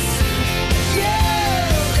 it's you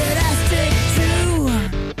that I stick to.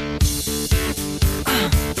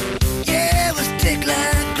 Yeah, we stick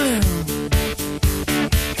like glue.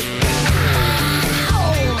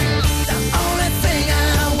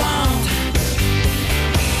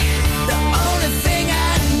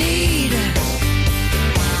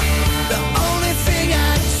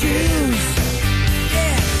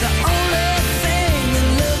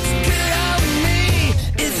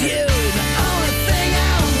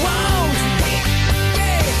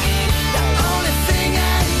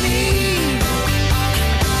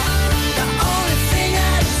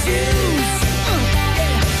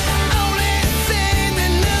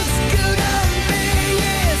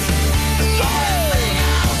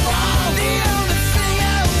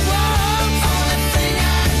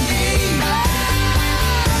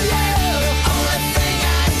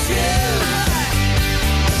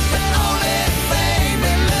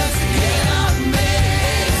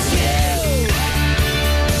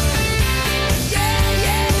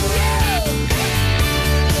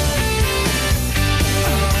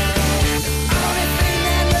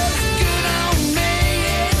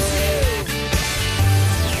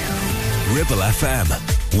 Ribble FM.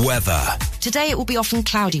 Weather. Today it will be often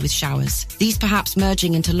cloudy with showers, these perhaps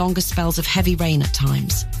merging into longer spells of heavy rain at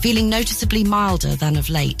times, feeling noticeably milder than of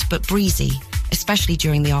late, but breezy, especially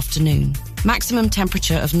during the afternoon. Maximum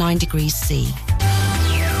temperature of 9 degrees C.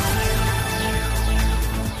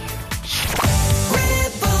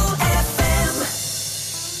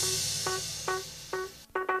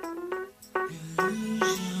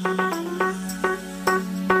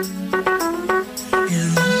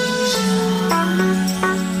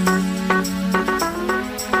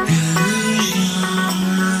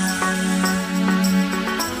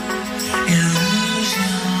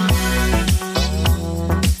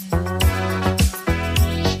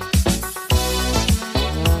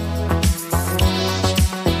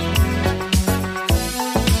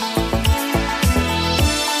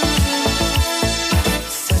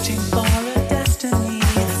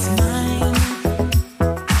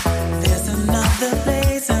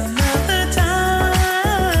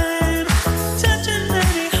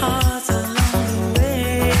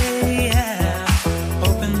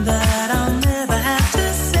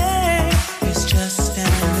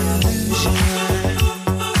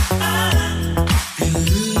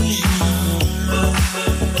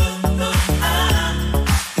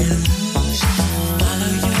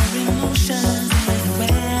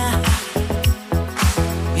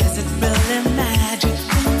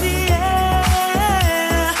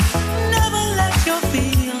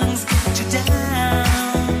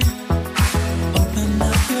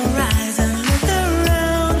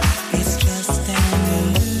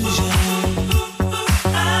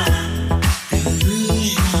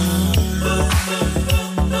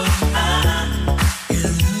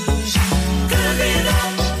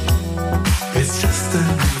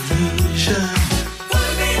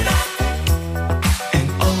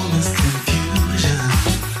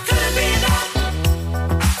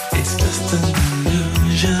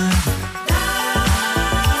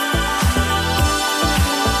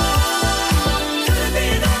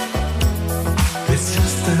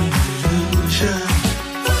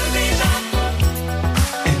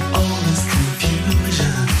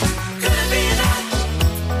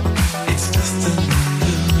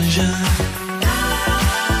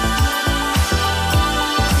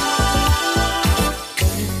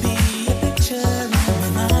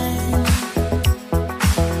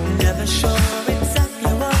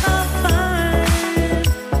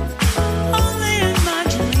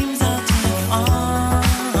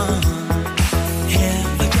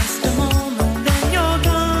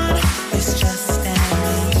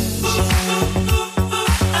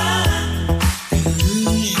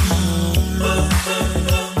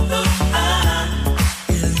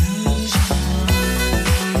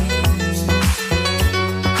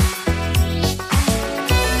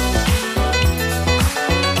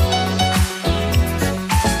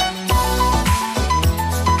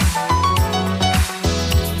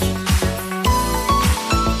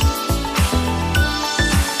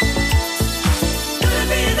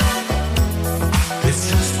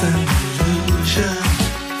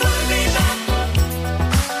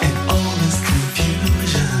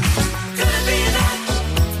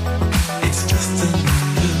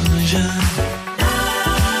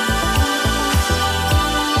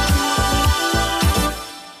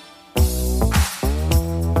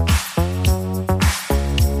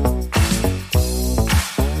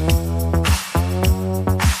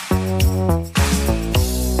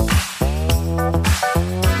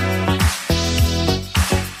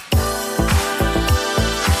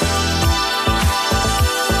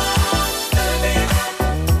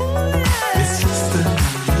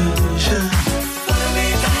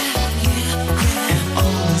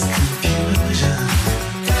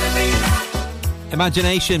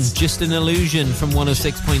 Imagination, Just an Illusion from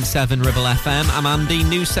 106.7 Ribble FM. I'm Andy.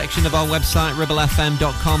 News section of our website,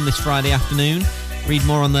 ribblefm.com this Friday afternoon. Read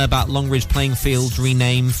more on there about Longridge Playing Fields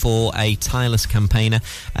renamed for a tireless campaigner.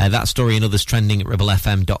 That story and others trending at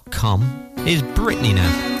ribblefm.com. Here's Britney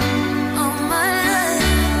now.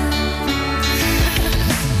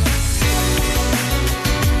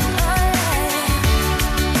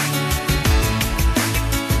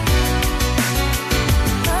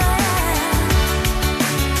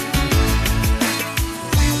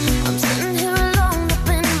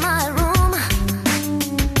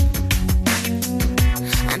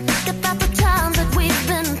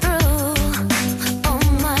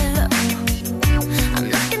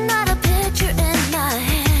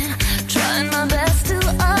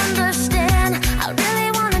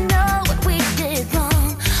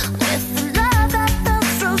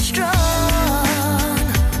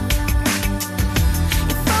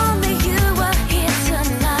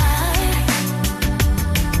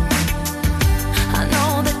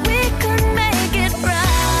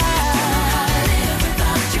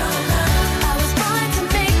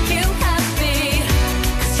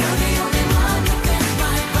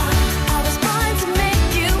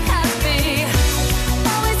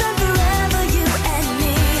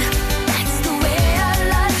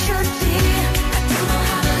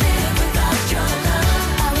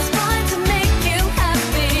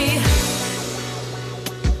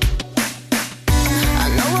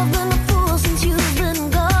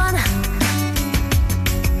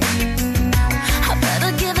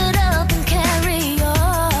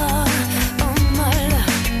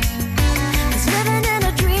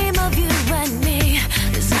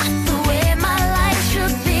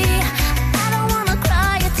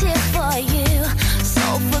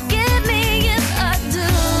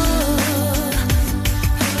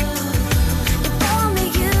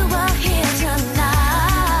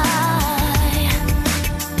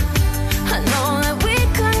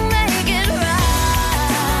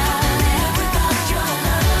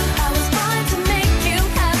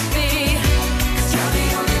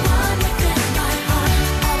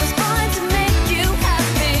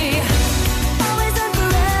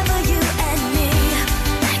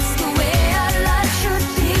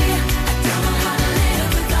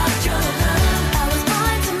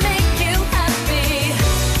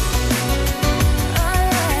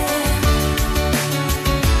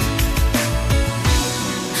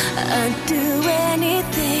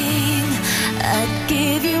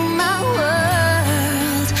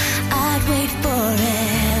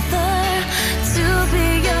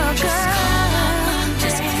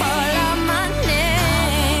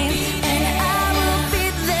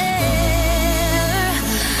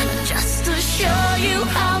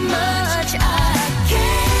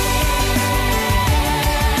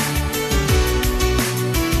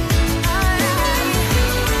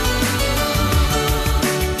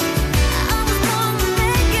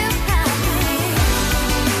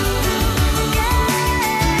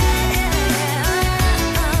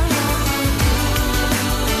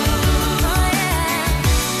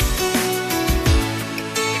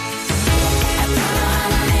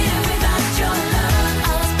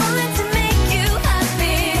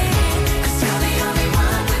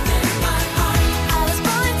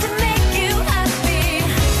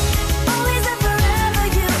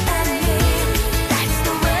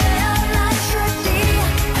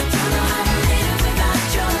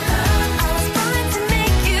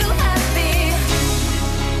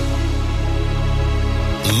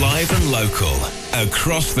 Live and local,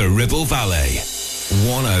 across the Ribble Valley.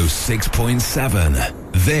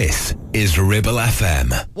 106.7. This is Ribble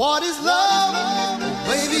FM. What is love?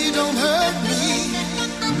 Baby, don't hurt me.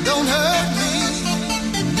 Don't hurt me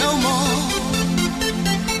no more.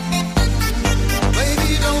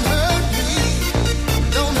 Baby, don't hurt me.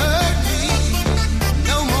 Don't hurt me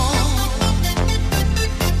no more.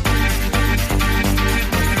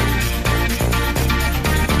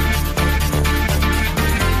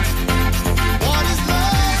 What is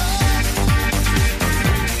love?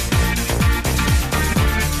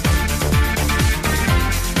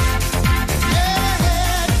 Yeah.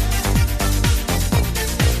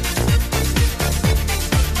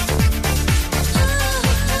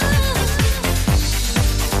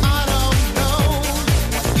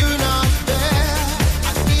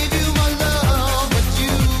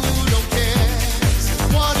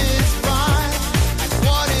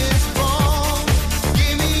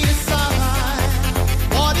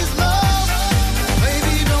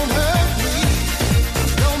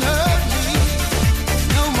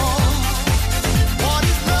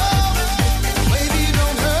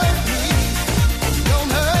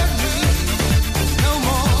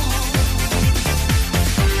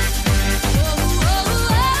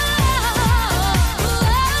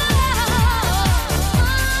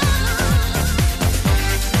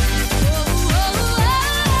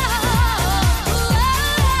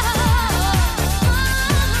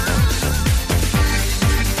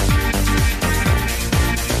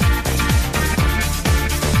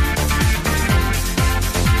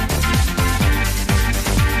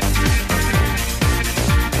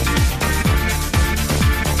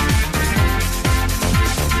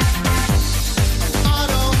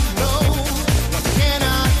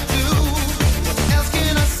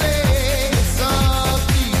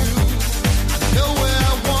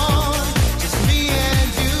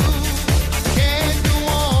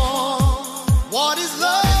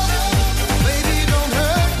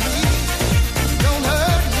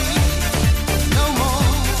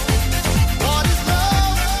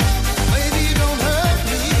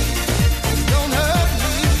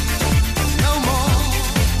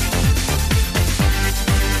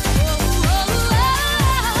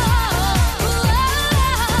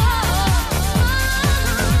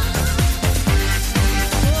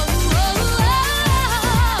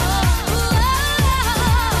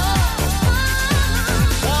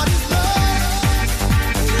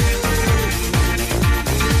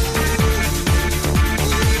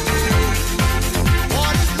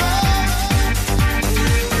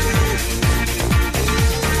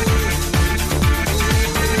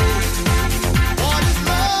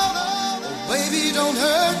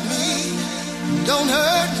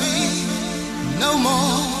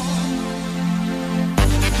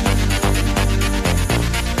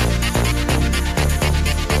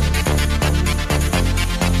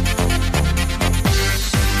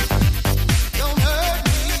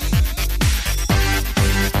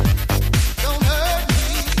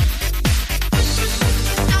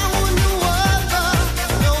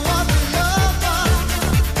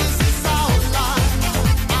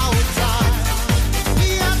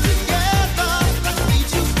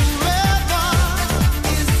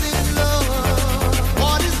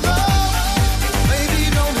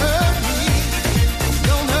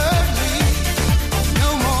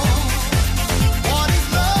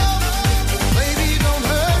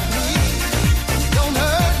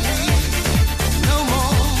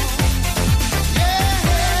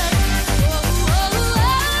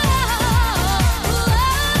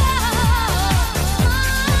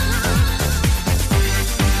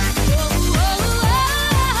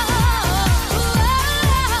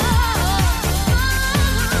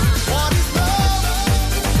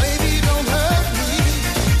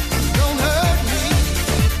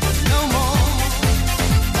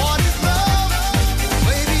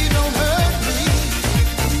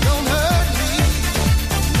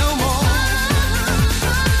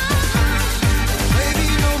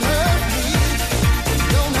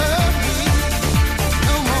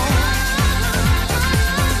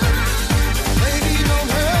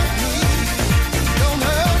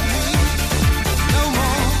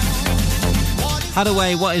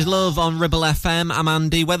 Hadaway, What Is Love on Ribble FM. I'm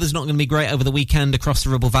Andy. Weather's not going to be great over the weekend across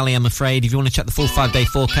the Ribble Valley, I'm afraid. If you want to check the full 5-day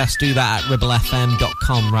forecast, do that at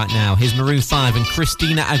ribblefm.com right now. Here's Maroon 5 and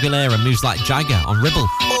Christina Aguilera, Moves Like Jagger on Ribble.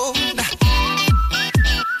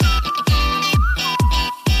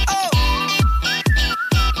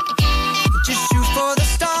 Just shoot for the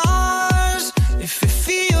stars. If it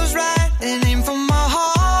feels right, and aim for my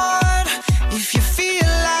heart. If you feel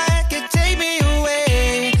like it, take me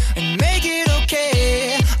away and make it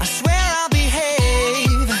okay. I swear I'll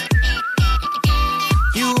behave.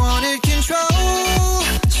 You wanted control,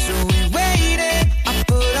 so we waited. I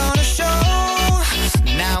put on a show.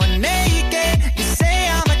 Now we're naked. You say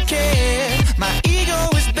I'm a kid. My ego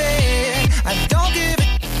is big. I don't give a.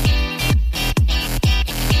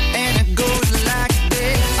 And it goes like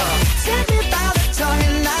this. Take me by the tongue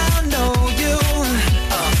and I'll know you.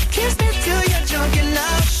 Kiss me till you're drunk and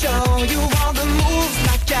I'll show you all the moves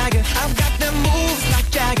like Jagger. I've got them moves like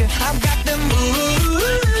Jagger. I've got them moves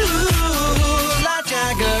like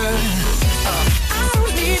Jagger. I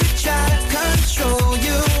don't need to try to control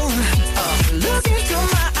you. Look into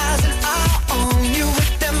my eyes and I'll own you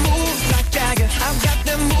with them moves like Jagger. I've got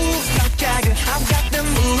them moves like Jagger. I've got them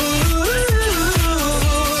moves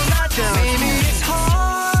like Jagger. Maybe it's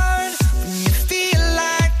hard when you feel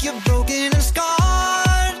like you're broken and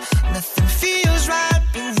scarred. Nothing feels right,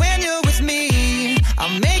 but when you're with me,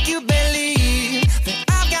 I'll make you believe that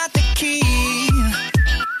I've got the key.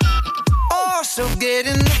 Oh, so get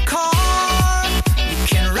in the car. You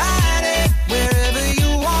can ride it wherever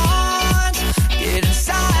you want. Get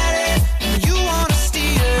inside it and you wanna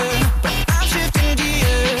steer, but I'm shifting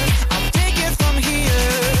gears. I'll take it from here.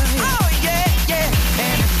 Oh yeah, yeah,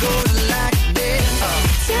 and it goes like this.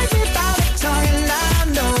 Take me by the tongue and I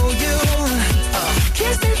know you.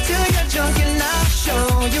 Kiss me till you're drunk and I'll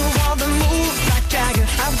show you all the moves like Jagger.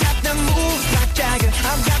 I've got them moves like Jagger.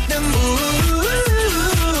 I've got them moves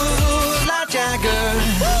like Jagger.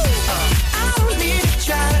 I don't need to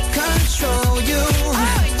try to control you.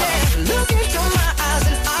 Look into my eyes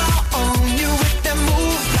and I'll own you with them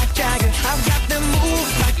moves like Jagger. I've got them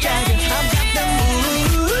moves like Jagger. I've got them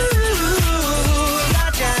moves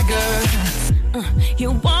like Jagger. You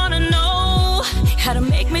wanna know how to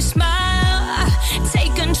make me smile?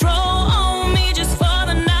 Take control on me just for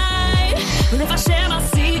the night. But if I share my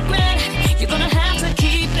secret, you're gonna have to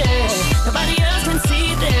keep it. Nobody else can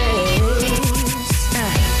see this.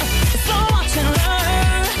 So watch and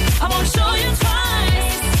learn. I won't show you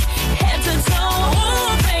twice. Head to toe,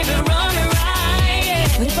 ooh, baby, run it right.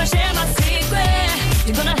 But if I share my secret,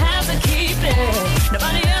 you're gonna have to keep it.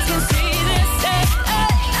 Nobody else can see this.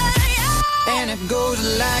 And it goes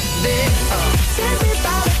like this. Take me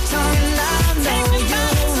by the tongue and I know you.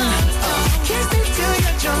 Kiss me till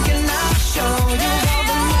you're drunk and I'll show you all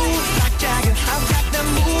the moves like Jagger. I've got them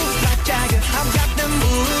moves like Jagger. I've got them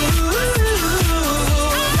moves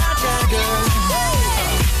like Jagger.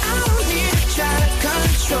 I don't need to try to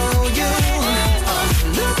control you.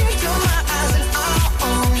 Look into my eyes and I'll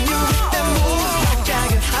own you with them moves like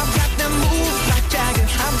Jagger. I've got them moves like Jagger.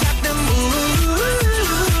 I've got them moves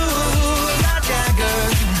like Jagger.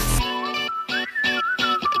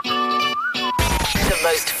 The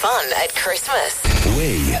most fun at Christmas.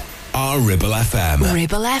 We are Ribble FM.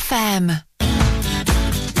 Ribble FM.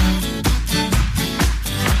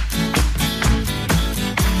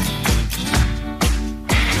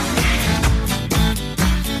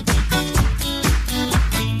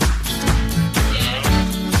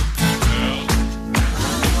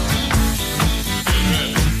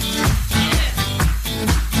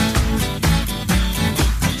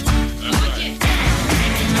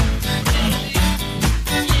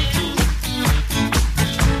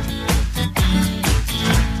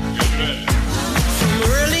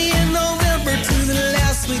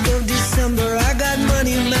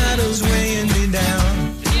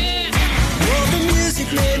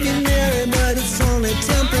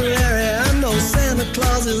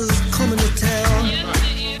 Claus is coming to town.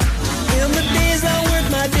 In the days I work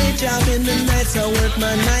my day job, in the nights I work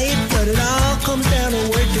my night, but it all comes down to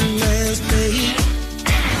working man's pay.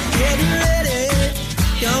 Getting ready,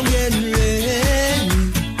 I'm getting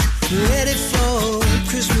ready for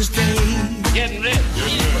Christmas Day. Getting ready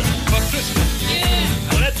for Christmas.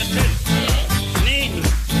 Now let me tell you, Nate,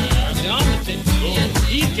 the undertaker,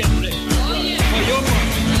 he's getting ready for your part.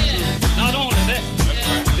 Not only that,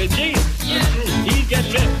 the Jesus, he's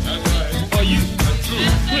getting ready for you.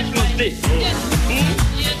 Christmas Day.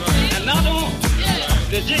 And not only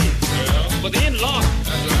the jail, but the in-law,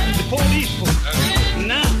 the police folks.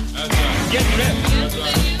 Now, get ready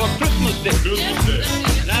for Christmas Day.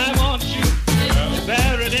 And I want you to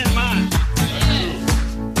bear it in mind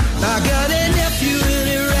I got a nephew in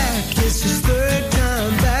Iraq, it's his third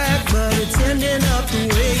time back, but it's ending up the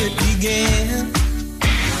way it began.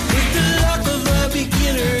 With the luck of a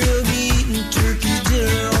beginner, he'll be eating turkey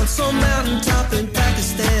dinner on some mountaintop in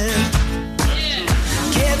Pakistan.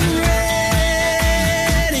 Getting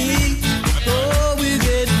ready, oh, we're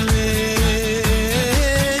getting ready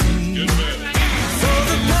for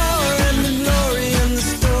the power and the glory and the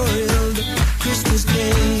story of the Christmas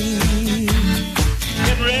day.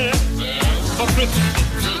 Get ready for Christmas.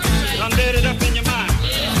 Done laid it up in your mind.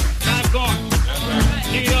 I'm going.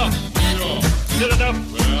 New York,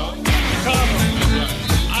 Philadelphia, Chicago.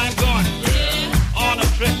 I'm going on a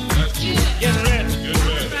trip. Get ready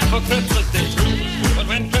for Christmas Day. But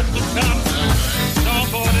when Christmas comes,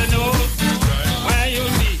 nobody knows where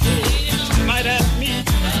you'll be. You might ask me.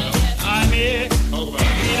 I'm here,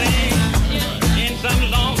 feeling in some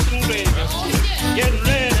lonesome grave. Get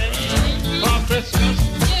ready for Christmas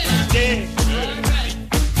Day.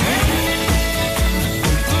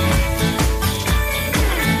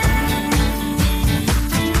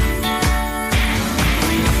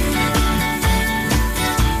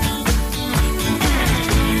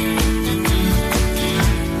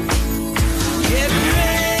 Get ready,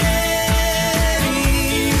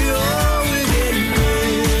 oh, we're getting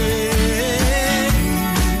ready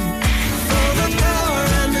for the power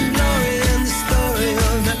and the glory and the story of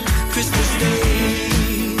the Christmas day.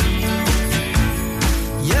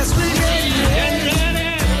 Yes, we're getting Get ready.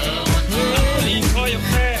 I'm waiting for your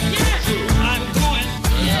prayer. I'm going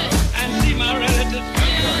and see my relatives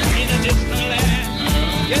in a distant land.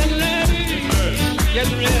 Get ready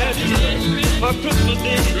for Christmas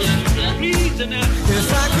Day. Please and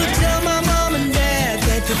If I could tell my mom and dad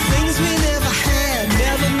that the things we never had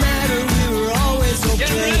never mattered, we were always okay.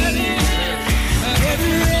 Get ready.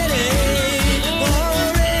 Getting ready,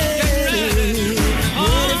 already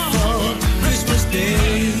ready for Christmas Day.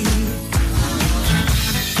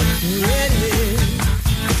 Ready,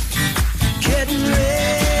 getting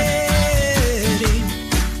ready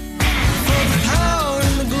for the power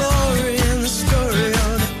and the glory and the story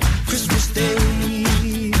of Christmas Day.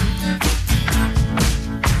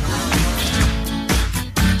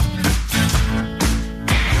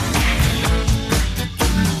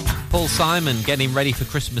 Paul Simon getting ready for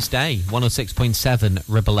Christmas Day. 106.7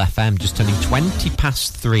 Ribble FM, just turning 20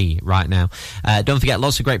 past 3 right now. Don't forget,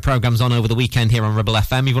 lots of great programmes on over the weekend here on Ribble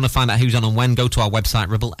FM. If you want to find out who's on and when, go to our website,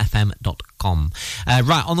 ribblefm.com.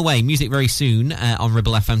 Right, on the way, music very soon on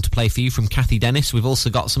Ribble FM to play for you from Kathy Dennis. We've also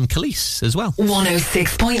got some Khalees as well.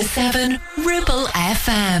 106.7 Ribble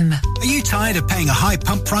FM. Are you tired of paying a high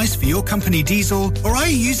pump price for your company diesel? Or are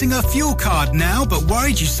you using a fuel card now but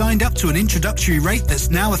worried you signed up to an introductory rate that's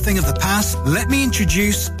now a thing of the past? Let me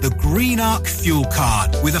introduce the Green Arc Fuel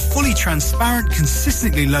Card. With a fully transparent,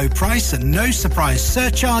 consistently low price and no surprise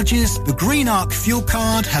surcharges, the Green Arc Fuel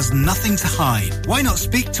Card has nothing to hide. Why not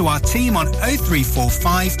speak to our team on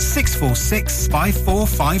 0345 646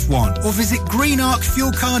 5451 or visit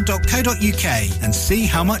greenarcfuelcard.co.uk and see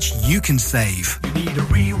how much you can save. You need a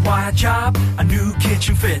rewire job, a new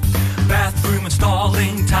kitchen fit, bathroom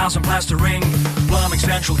installing, tiles and plastering, plumbing,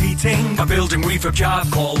 central heating, a building refurb job.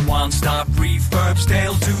 Call One Stop Refurbs,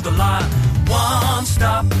 Dale to the lot. One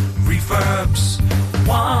Stop Refurbs.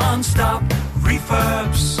 One Stop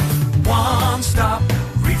Refurbs. One Stop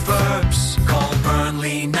Refurbs. Call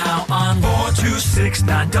Burnley now on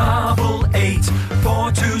 426-988.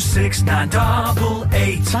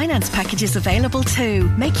 426-988. Finance packages available too.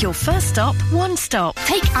 Make your first stop One Stop.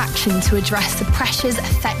 Take action to address the pressures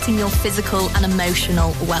affecting your physical and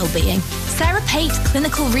emotional well-being. Sarah Pate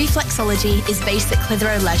Clinical Reflexology is based at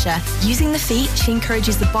Clitheroe Leisure. Using the feet, she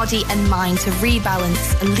encourages the body and mind to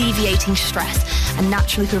rebalance, alleviating stress and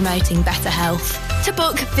naturally promoting better health. To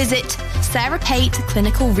book, visit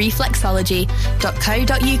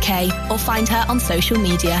sarahpateklinicalreflexology.co.uk or find her on social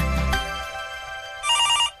media.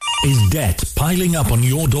 Is debt piling up on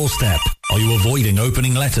your doorstep? Are you avoiding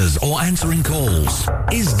opening letters or answering calls?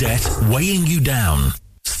 Is debt weighing you down?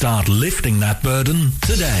 Start lifting that burden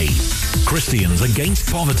today. Christians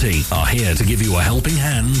Against Poverty are here to give you a helping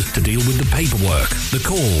hand to deal with the paperwork, the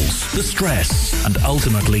calls, the stress, and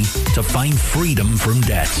ultimately to find freedom from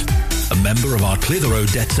debt. A member of our Clitheroe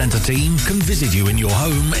Debt Centre team can visit you in your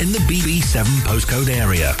home in the BB7 postcode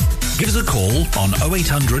area. Give us a call on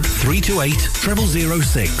 0800 328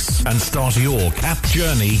 0006 and start your CAP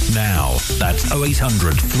journey now. That's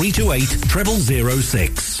 0800 328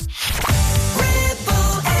 0006.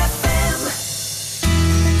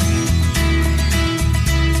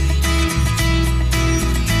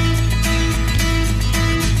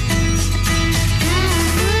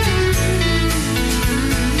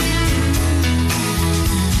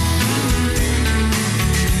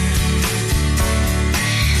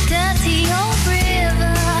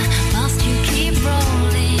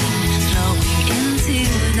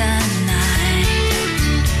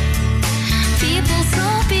 so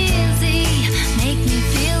busy, make me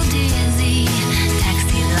feel dizzy.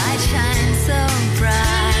 Taxi light shines so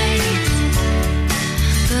bright,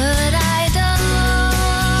 but I don't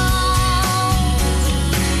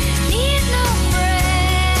need no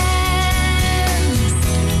friends.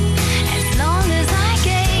 As long as I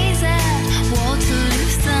gaze at Waterloo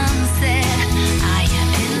sunset, I am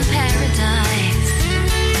in paradise.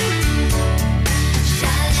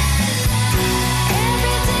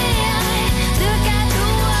 Every day I look at the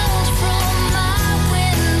world from my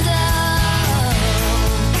window.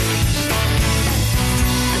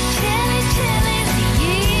 Chilly, chilly, the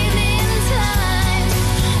evening time.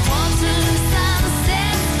 Waterloo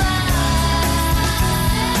sunset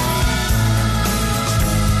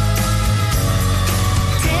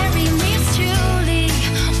Terry meets Julie,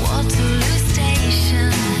 Waterloo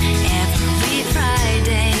Station, every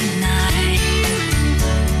Friday night.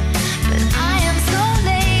 But I am so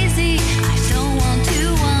lazy, I don't want to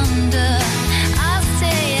wander. I'll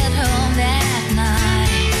stay at home that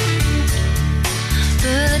night.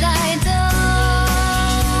 But I don't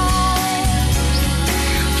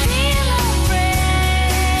feel afraid.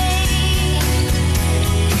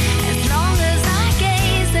 As long as I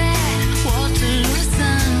gaze at Waterloo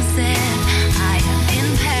sunset, I am in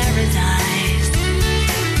paradise.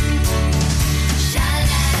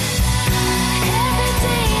 Every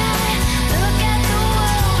day I look at the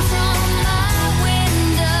world from my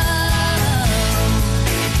window.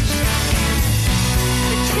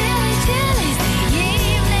 But chilly, chilly's the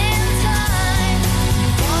evening time.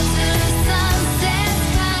 Waterloo sunset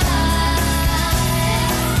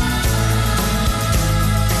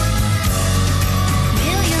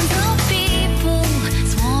Millions of people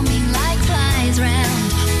swarming like flies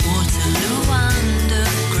round Waterloo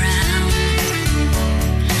Underground.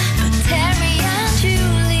 But Terry and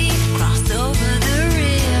Julie crossed over the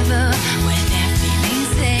river where they're feeling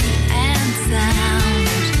safe and sound.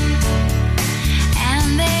 And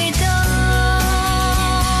they don't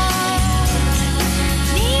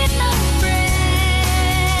need no friends.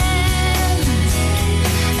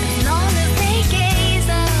 As long as they gaze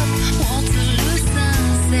up Waterloo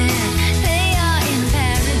sunset, they are in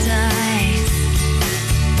paradise.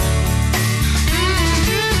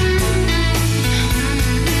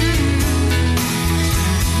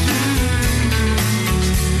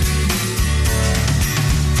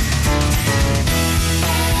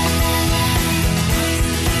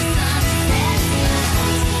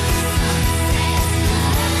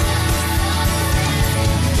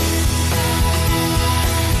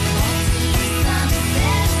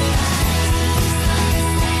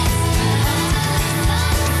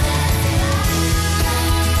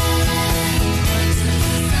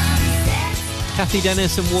 Kathy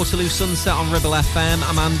Dennis and Waterloo Sunset on Ribble FM.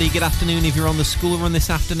 I'm Andy. Good afternoon. If you're on the school run this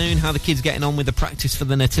afternoon, how are the kids getting on with the practice for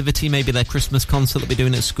the Nativity? Maybe their Christmas concert they'll be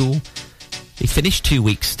doing at school. They finished 2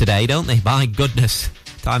 weeks today, don't they? My goodness.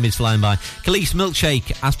 Time is flying by. Khalees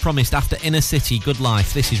Milkshake, as promised, after Inner City, Good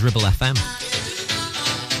Life. This is Ribble FM.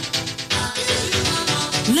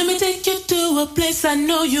 Let me take you to a place I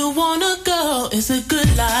know you wanna go. It's a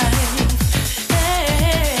good life. Hey,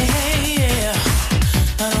 hey, hey, yeah.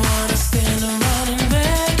 I don't wanna stand around and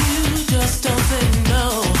beg you. Just don't say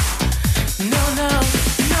no. No, no,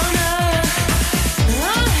 no, no.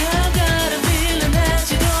 I have got a feeling that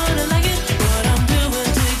you're gonna like it. What I'm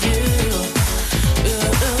doing to you.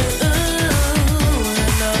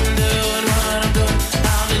 And I'm doing what I'm doing.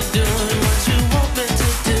 I'll be doing what you want me to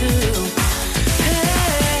do.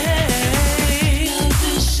 Love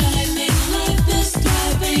is shining like this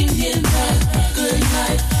thriving in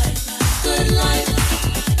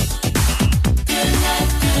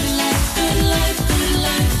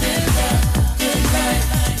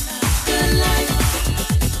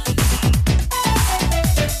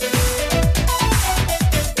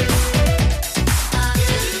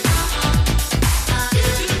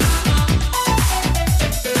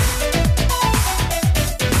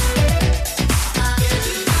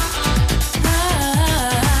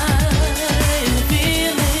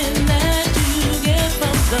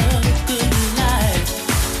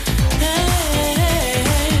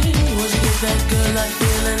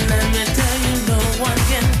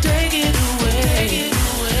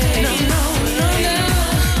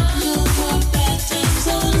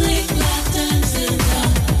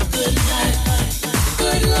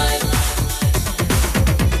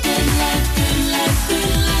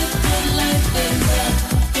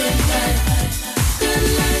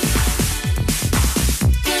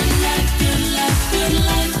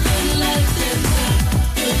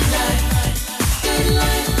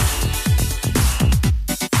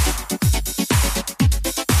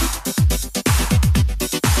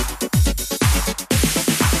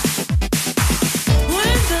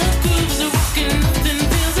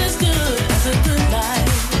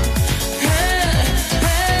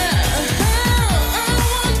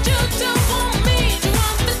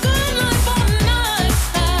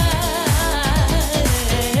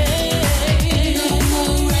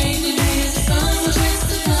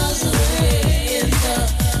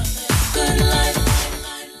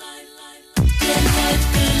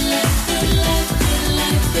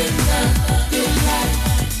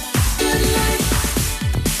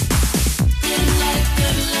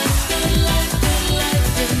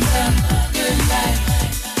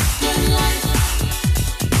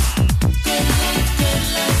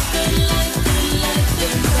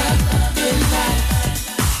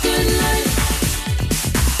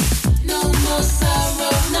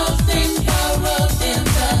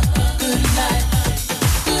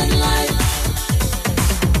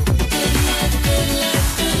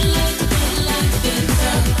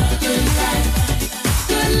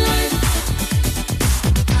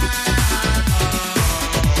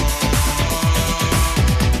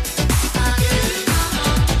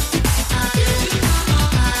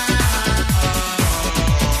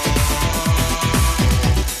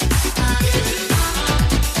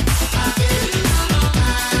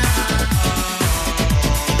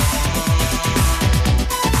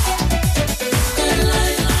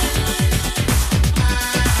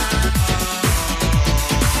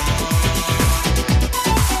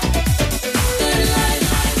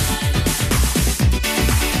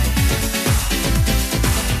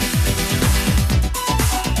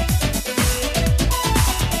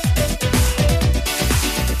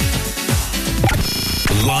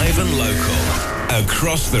even local.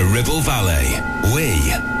 Across the Ribble Valley,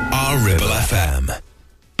 we are Ribble FM.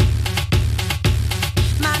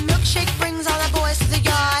 My milkshake brings all the boys to the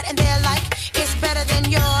yard, and they're like, it's better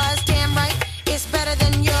than yours. Damn right, it's better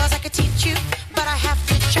than yours. I could teach you, but I have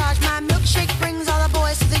to charge. My milkshake brings all the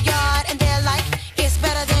boys to the yard, and they're like, it's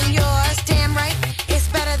better than yours. Damn right, it's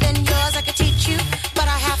better than yours. I could teach you, but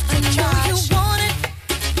I have to charge. You want it,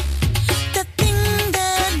 the thing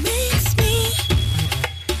that makes me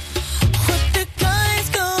what the guys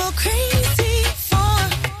go crazy for.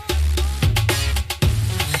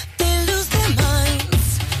 They lose their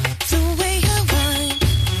minds the way I whine.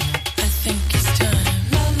 I think it's time.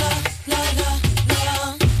 La la la la la.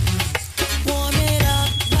 Warm it up.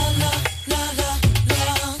 La la la la la.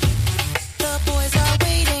 The boys are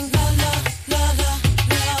waiting. La la la la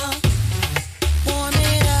la. Warm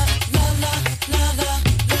it up. La la la la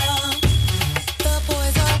la. The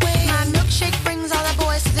boys are waiting. My milkshake brings all the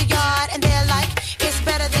boys to the yard, and they're like, it's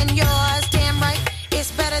better than yours. Damn right,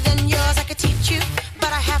 it's better than yours. I could teach you,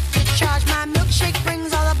 but I have to charge. My milkshake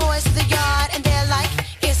brings all the boys to the yard, and they're like,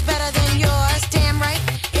 it's better than yours. Damn right,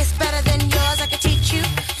 it's better than yours. I could teach you,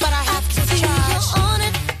 but I have to charge. You're on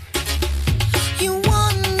it. You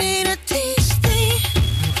want me to teach thee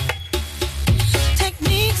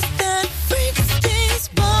techniques that freaks these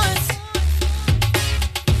boys.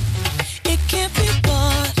 It can't be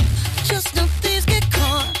bought. Just know these get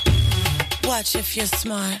caught. Watch if you're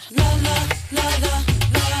smart. La la la la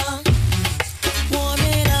la. Warm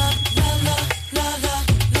it up. La la la la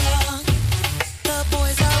la. The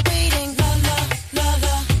boys are waiting. La la la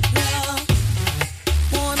la la.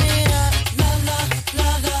 Warm it up. La la la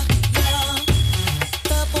la la.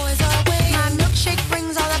 The boys are waiting. My milkshake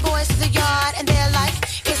brings all the boys to the yard, and they're like,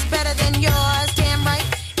 it's better than yours. Damn right,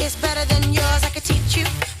 it's better than yours. I could teach you,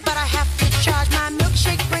 but I have to charge. My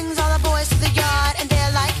milkshake brings all the boys to the yard, and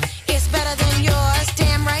they're like, it's better than yours.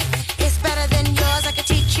 Damn right, it's better than yours. I could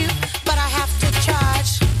teach you, but I have to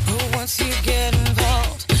charge. Oh, once you get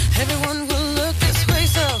involved, everyone will look this way,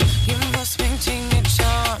 so you must maintain your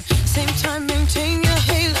charm. Same time, maintain your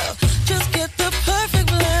halo. Just get the perfect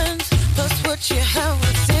blend. Plus what you have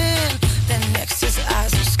within. Then next his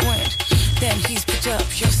eyes will squint. Then he's picked up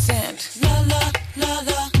your scent. La la la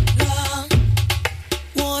la la.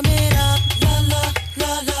 Warm it up. La la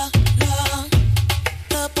la la la.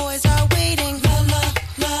 The boys are waiting. La la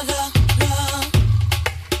la la la.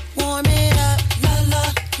 Warm it up. La la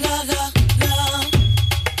la la la.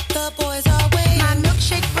 The boys are waiting. My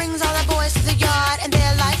milkshake brings all the boys to the yard, and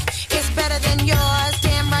they're like, it's better than yours.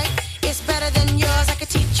 Damn right, it's better than yours. I could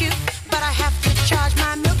teach you, but I have to charge.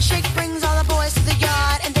 My milkshake brings all the boys to the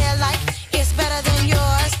yard, and they're like, it's better than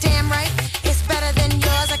yours. Damn right, it's better than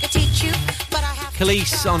yours. I could teach you, but I have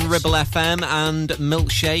Khalees on Ribble FM and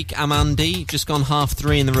Milkshake. I'm Andy. Just gone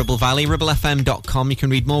 3:30 in the Ribble Valley. RibbleFM.com. You can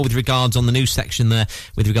read more with regards on the news section there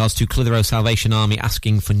with regards to Clitheroe Salvation Army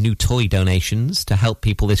asking for new toy donations to help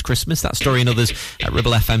people this Christmas. That story and others at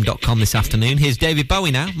RibbleFM.com this afternoon. Here's David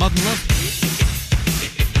Bowie now. Modern Love.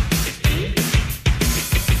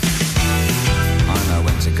 I know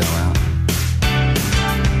when to go out,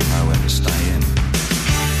 know when to stay in,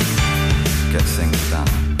 get things done.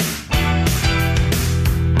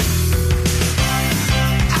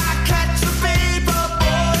 I catch a paper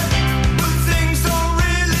boy, but things don't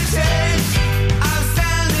really change. I'm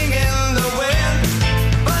standing in the wind,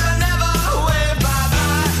 but I never wave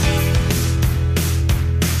bye-bye.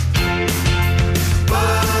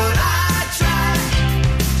 But I try.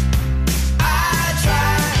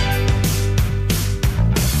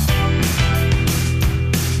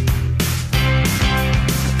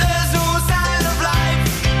 There's no sign of life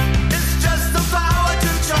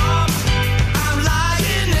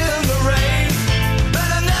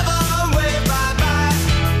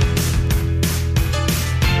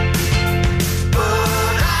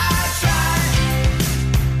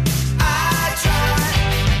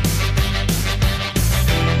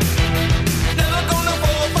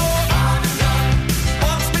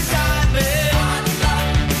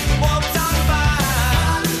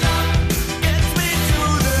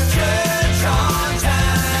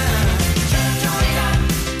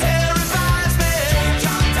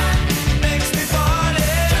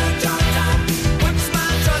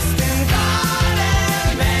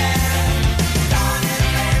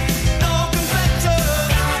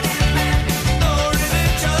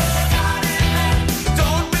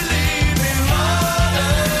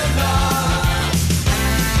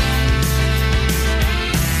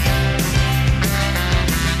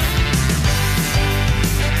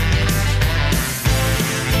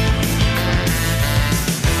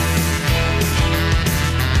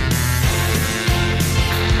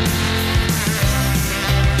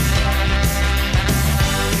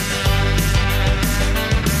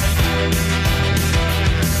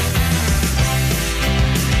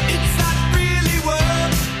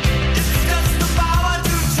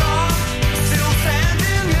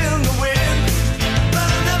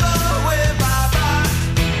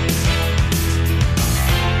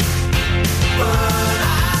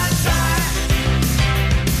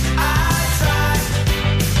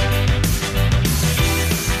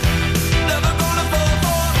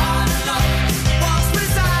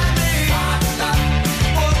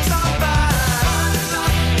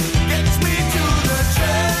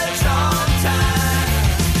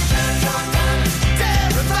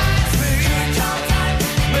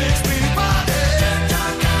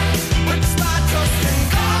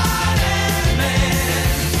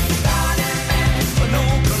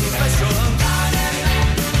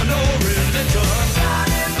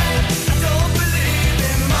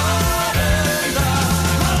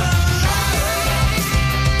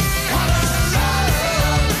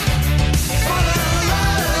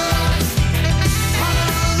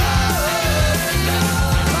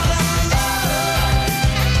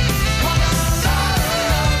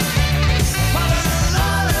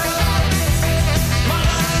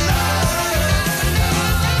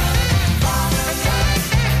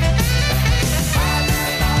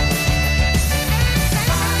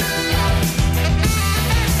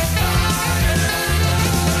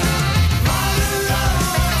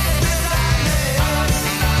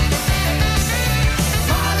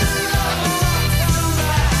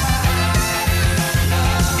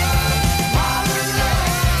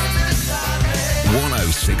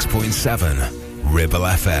 106.7 Ribble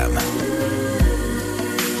FM.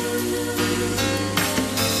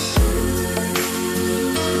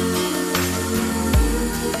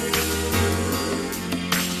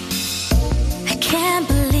 I can't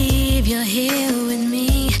believe you're here with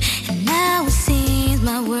me, and now it seems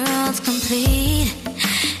my world's complete,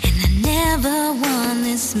 and I never want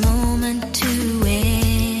this moment to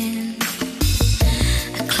end.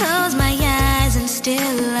 I close my eyes and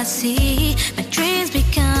still I see my dreams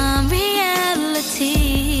become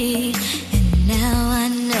reality, and now I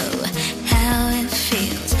know how it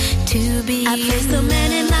feels to be I prayed so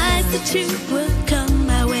many nights that you would come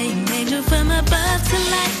my way, an angel from above to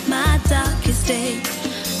light my darkest day. I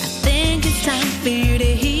think it's time for you to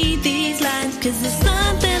heed these lines, 'cause there's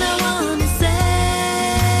something I wanna say.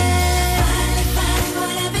 Finally found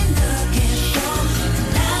what I've been looking for.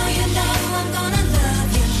 Now you know I'm gonna love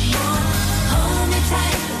you more. Hold me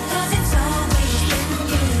tight, 'cause it's always been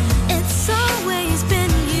you. It's always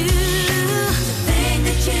been you. To think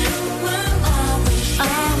that you were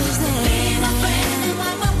always there. Be my friend and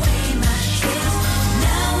wipe away my tears.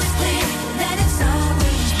 Now it's clear that it's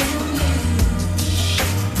always been you.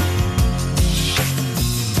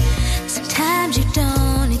 Sometimes you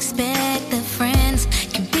don't expect that friends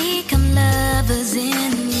can become lovers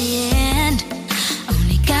in the end.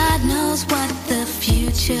 Only God knows what the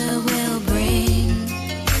future will bring.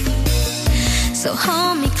 So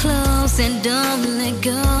hold me close and don't let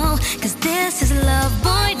go, 'cause this is love,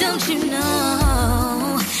 boy, don't you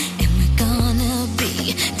know? And we're gonna be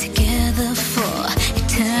together for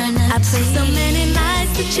eternity. I prayed so many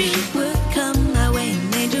nights that you would come my way,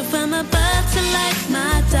 an angel from above to light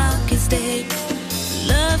my darkest day.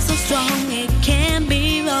 Love so strong, it can't be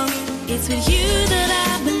wrong. It's with you that I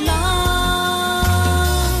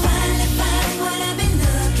belong. Finally found what I've been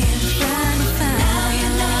looking for. Now you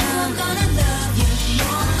know I'm gonna love you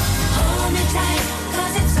more. Hold me tight,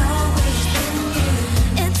 'cause it's always been you.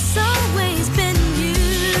 It's always been you.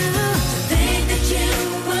 Think that you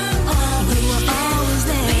were always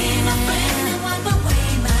there. Be my friend and wipe away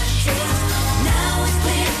my tears. Now it's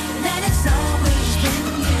clear that it's always been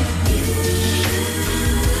you.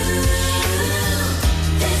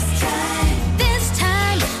 This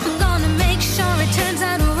time, I'm gonna make sure it turns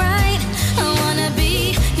out right. I wanna be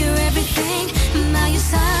your everything, by your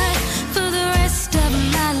side for the rest of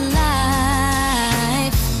my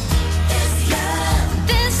life.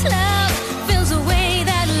 This love feels the way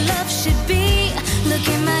that love should be. Look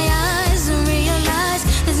in my eyes and realize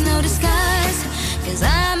there's no disguise, 'cause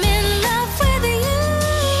I'm in love with you.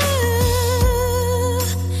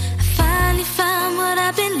 I finally found what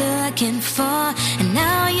I've been looking for, and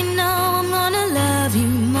now you know I'm gonna love you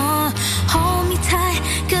more. Hold me tight,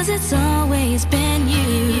 'cause it's always been you.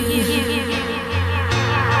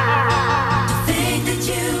 To think that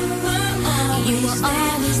you were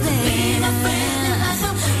always there. Be my friend and wipe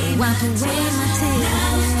away my tears.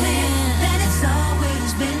 Now it's clear that it's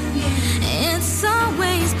always been you. It's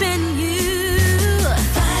always been you.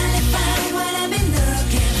 Finally found what I've been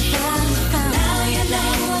looking for. Now you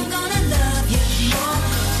know I'm gonna love you more.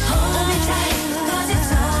 Hold me tight, 'cause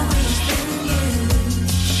it's always been you.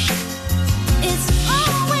 It's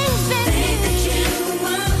always been Think that you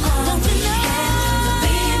were always there.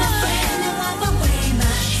 Be my friend and wipe away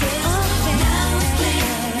my tears. Now it's clear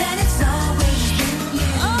that it's always been you.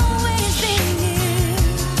 Always been you.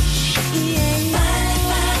 Finally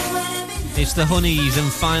found what I've been. It's the Honeys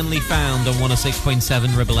and Finally Found on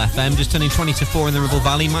 106.7 Ribble FM. Just turning 20 to 4 in the Ribble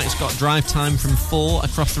Valley. Mike's got drive time from 4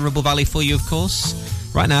 across the Ribble Valley for you, of course.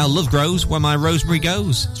 Right now, Love Grows Where My Rosemary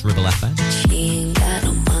Goes. It's Ribble FM. She ain't got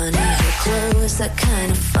no money, her clothes are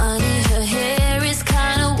kind of funny, her hair is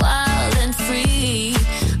kind of wild and free.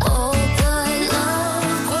 Oh, but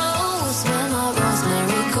love grows where my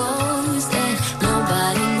rosemary goes, and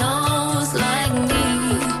nobody knows like me.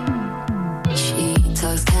 She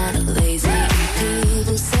talks kind of lazy,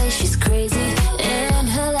 people say she's crazy, and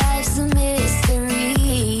her life's a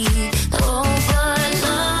mystery. Oh, but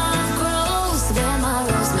love grows where my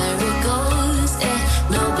rosemary goes, and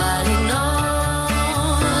nobody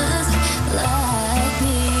knows like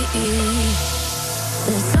me.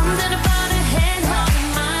 There's something about her head, heart,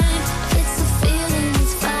 and mind. It's a feeling,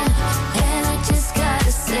 it's fine, and I just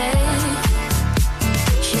gotta say,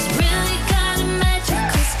 she's really got a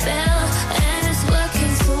magical spell, and it's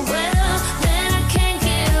working so well that I can't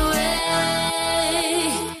get away.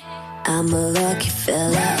 I'm a lucky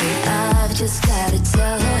fella, and I've just gotta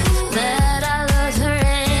tell her that I love her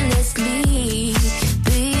endlessly,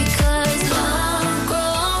 because love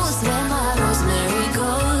grows where my rosemary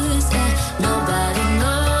goes, and nobody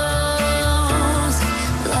knows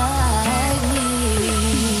like me.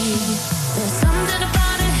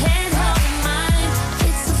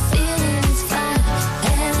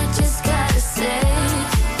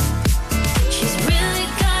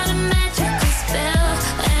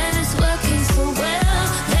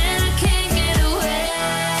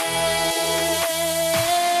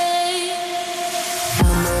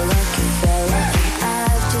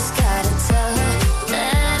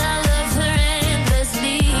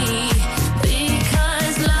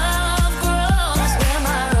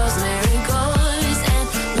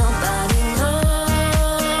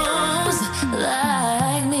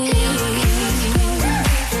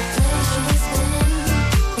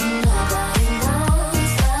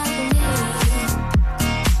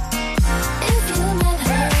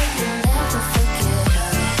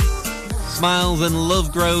 smiles and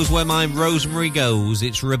love grows where my rosemary goes.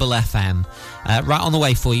 It's Ribble FM. Right on the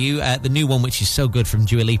way for you, the new one, which is so good, from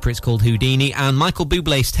Dua Lipa. It's called Houdini, and Michael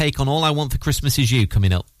Bublé's take on All I Want for Christmas Is You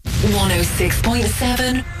coming up.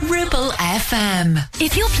 106.7 Ribble FM.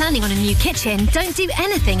 If you're planning on a new kitchen, don't do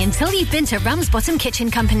anything until you've been to Ramsbottom Kitchen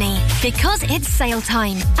Company, because it's sale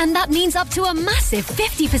time, and that means up to a massive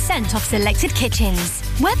 50% off selected kitchens.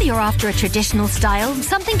 Whether you're after a traditional style,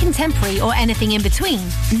 something contemporary, or anything in between,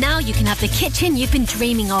 now you can have the kitchen you've been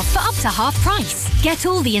dreaming of for up to half price. Get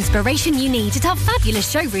all the inspiration you need at our fabulous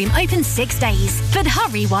showroom, open 6 days. But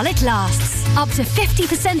hurry while it lasts. Up to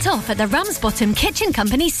 50% off at the Ramsbottom Kitchen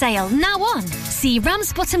Company sale now on. See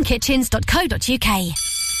ramsbottomkitchens.co.uk.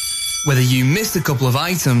 Whether you missed a couple of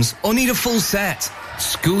items or need a full set,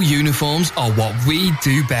 school uniforms are what we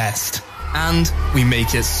do best. And we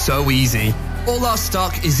make it so easy. All our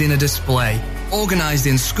stock is in a display, organised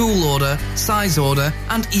in school order, size order,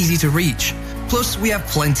 and easy to reach. Plus, we have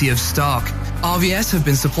plenty of stock. RVS have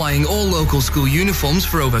been supplying all local school uniforms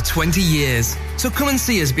for over 20 years. So come and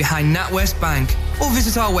see us behind NatWest Bank or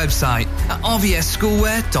visit our website at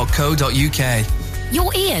rvsschoolwear.co.uk.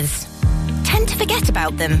 Your ears. Tend to forget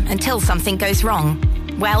about them until something goes wrong.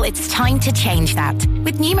 Well, it's time to change that.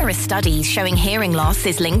 With numerous studies showing hearing loss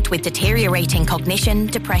is linked with deteriorating cognition,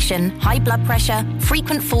 depression, high blood pressure,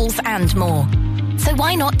 frequent falls, and more. So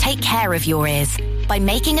why not take care of your ears by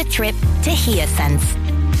making a trip to HearSense?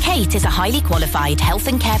 Kate is a highly qualified health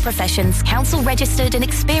and care professions, council registered and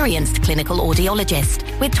experienced clinical audiologist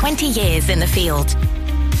with 20 years in the field.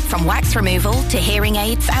 From wax removal to hearing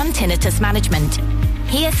aids and tinnitus management,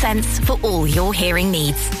 HearSense for all your hearing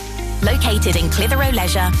needs. Located in Clitheroe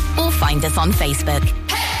Leisure, or find us on Facebook.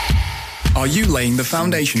 Are you laying the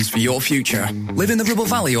foundations for your future? Live in the Ribble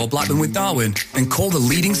Valley or Blackburn with Darwen? Then call the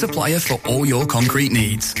leading supplier for all your concrete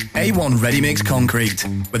needs. A1 Ready Mix Concrete.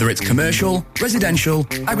 Whether it's commercial, residential,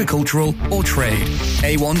 agricultural or trade,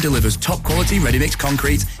 A1 delivers top quality ready mix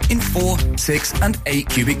concrete in 4, 6 and 8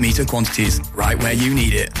 cubic metre quantities, right where you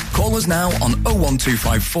need it. Call us now on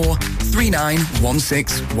 01254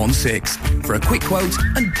 391616 for a quick quote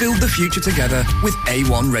and build the future together with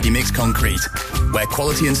A1 Ready Mix Concrete, where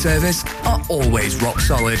quality and service are always rock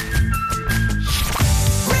solid.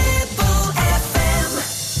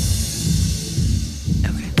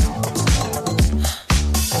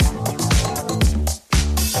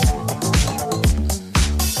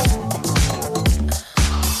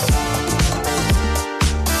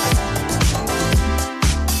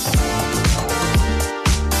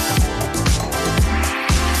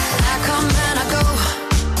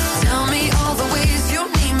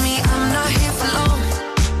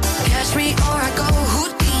 Me or I go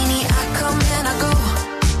Houdini.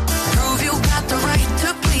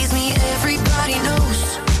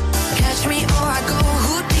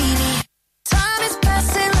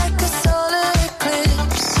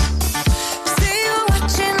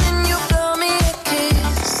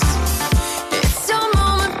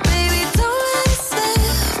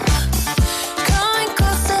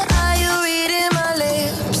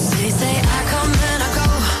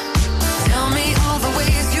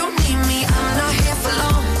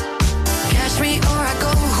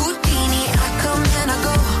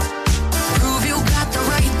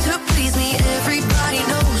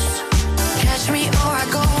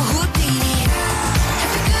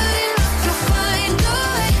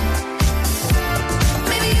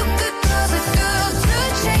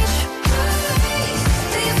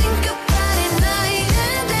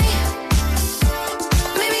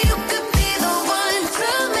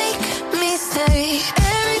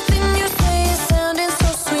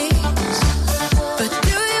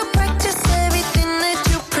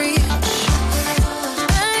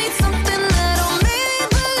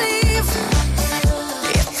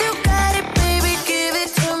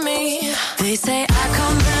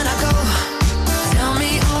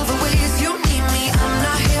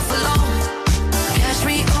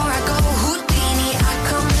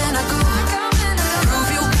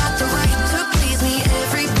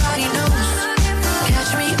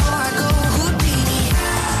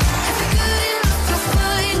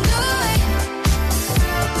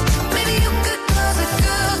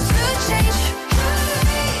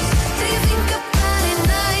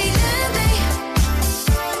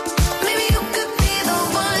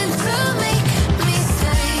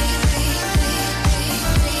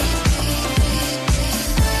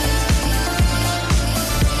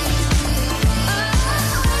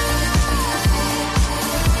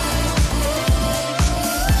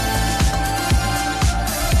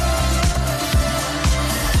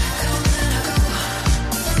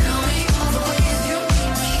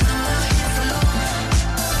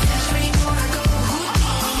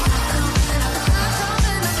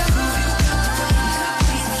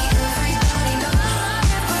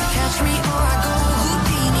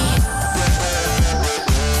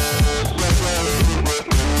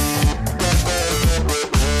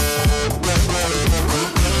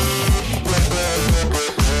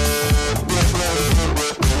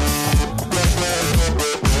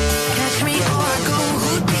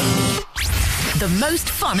 the most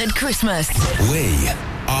fun at Christmas. We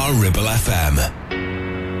are Ribble FM.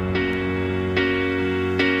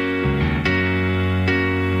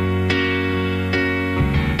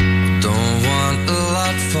 Don't want a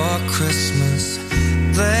lot for Christmas.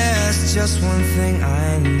 There's just one thing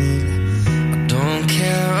I need. I don't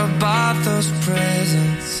care about those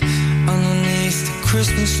presents underneath the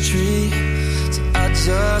Christmas tree. So I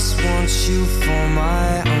just want you for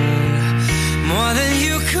my own, more than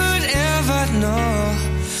you could ever know.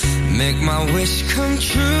 Make my wish come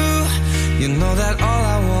true. You know that all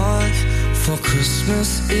I want for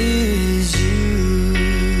Christmas is you.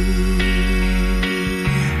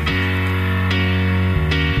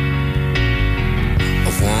 I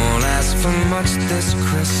won't ask for much this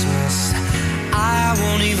Christmas. I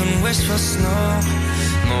won't even wish for snow.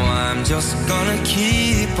 No, I'm just gonna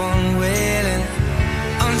keep on waiting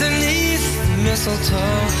underneath the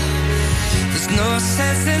mistletoe. There's no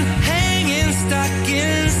sense in hanging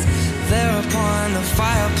stockings there upon the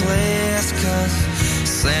fireplace, 'cause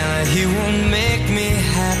Santa, he won't make me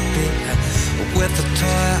happy with a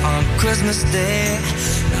toy on Christmas Day.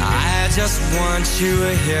 I just want you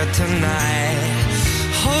here tonight,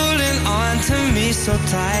 holding on to me so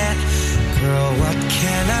tight. Girl, what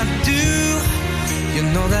can I do? You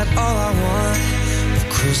know that all I want for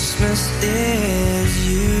Christmas is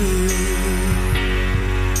you.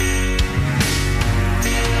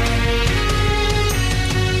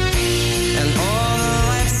 And all the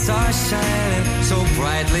lights are shining so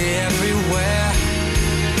brightly everywhere,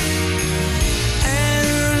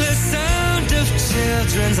 and the sound of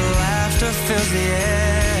children's laughter fills the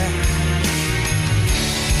air,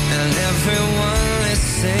 and everyone is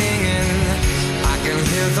singing. I can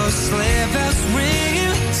hear those sleigh bells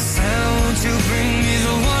ringing. Santa, won't you bring me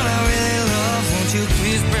the one I really love? Won't you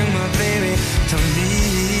please bring my baby to me?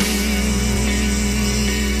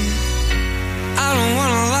 I don't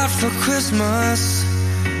want a lot for Christmas.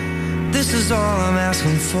 This is all I'm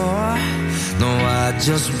asking for. No, I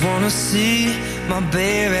just wanna see my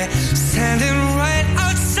baby standing right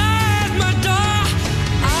outside my door.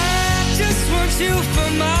 I just want you for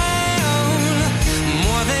my own,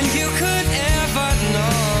 more than you could ever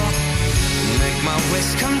know. Make my wish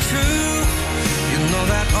come true. You know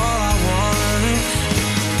that all I want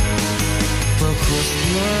for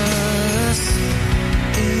Christmas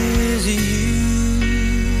is you.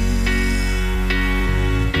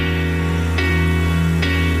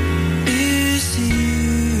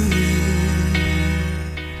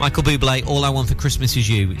 Michael Bublé, All I Want for Christmas Is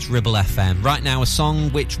You. It's Ribble FM. Right now, a song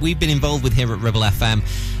which we've been involved with here at Ribble FM.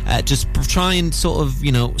 Just try and sort of,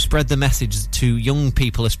 spread the message to young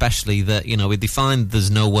people especially that, if they find there's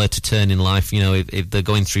nowhere to turn in life, if they're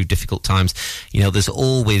going through difficult times, there's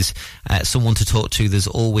always someone to talk to. There's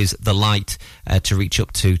always the light to reach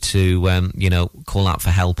up to call out for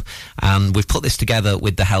help. And we've put this together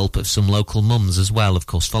with the help of some local mums as well, of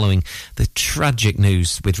course, following the tragic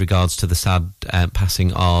news with regards to the sad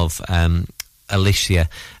passing of Alicia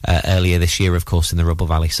earlier this year, of course, in the Ribble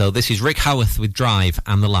Valley. So this is Rick Howarth with Drive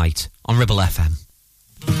and the Light on Ribble FM.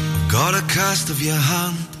 Got a cast of your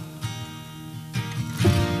hand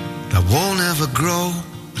that won't ever grow.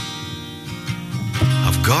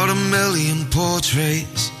 I've got a million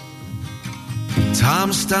portraits,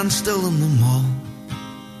 time stands still in them all.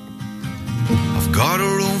 I've got a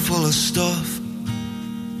room full of stuff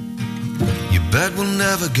your bed will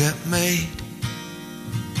never get made.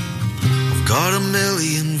 I've got a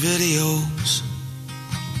million videos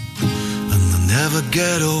and they'll never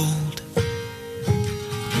get old.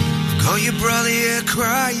 I've got your brother here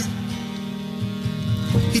crying,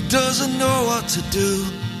 he doesn't know what to do.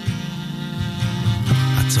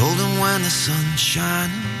 I told him when the sun's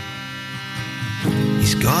shining,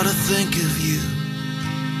 he's gotta think of you.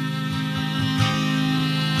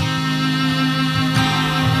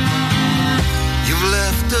 You've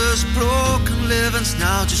left us broken, living's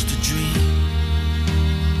now just a dream.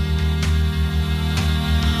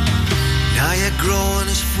 Now you're growing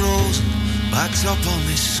as frozen, backed up on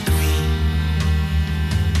this screen.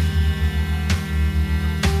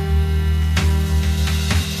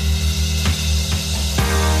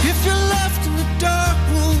 If you're left in the dark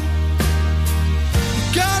room, you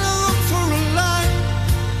gotta look for a light.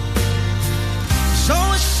 There's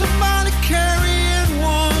always somebody carrying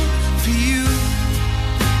one for you.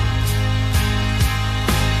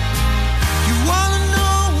 You wanna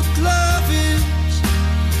know what love is,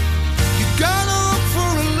 you gotta look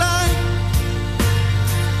for a light.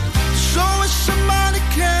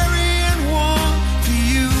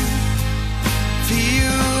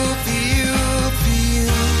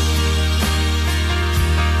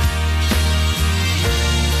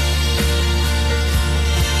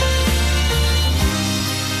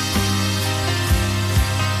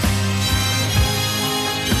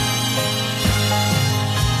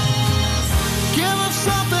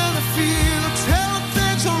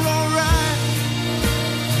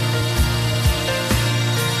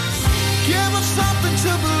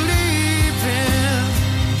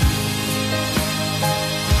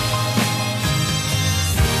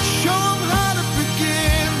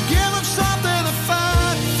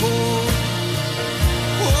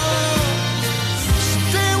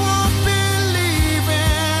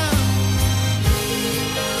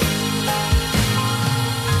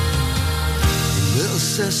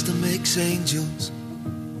 sister makes angels.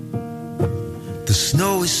 The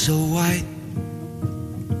snow is so white.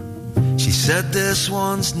 She said this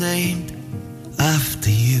one's named after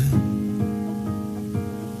you.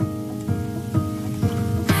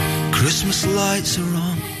 Christmas lights are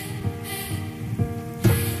on.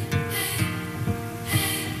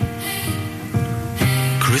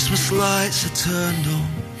 Christmas lights are turned on.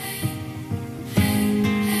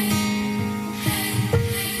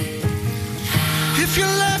 If you're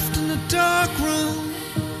left in a dark room,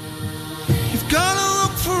 you've gotta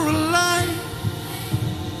look for a light.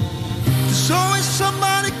 There's always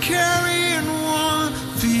somebody carrying one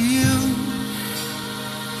for you.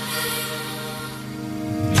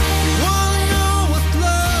 You wanna know what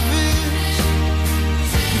love is?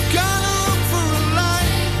 You've gotta look for a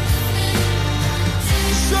light.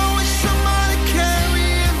 There's always somebody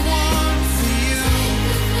carrying one for you.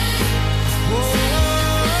 Whoa.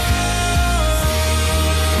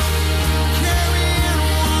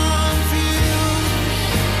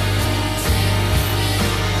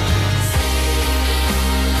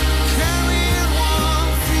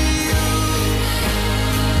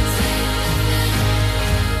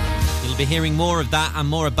 Be hearing more of that and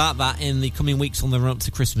more about that in the coming weeks on the run up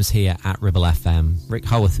to Christmas here at Ribble FM. Rick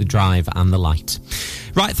Howarth, The Drive and The Light.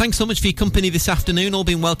 Right, thanks so much for your company this afternoon. All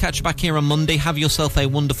being well, catch you back here on Monday. Have yourself a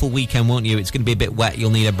wonderful weekend, won't you? It's going to be a bit wet.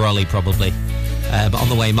 You'll need a brolly probably. But on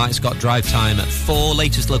the way, Mike's got drive time at 4.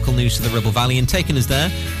 Latest local news to the Ribble Valley. And taking us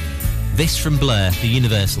there, this from Blur, The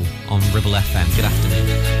Universal on Ribble FM. Good afternoon.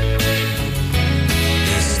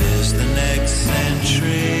 This is the next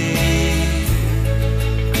century,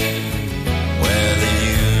 where the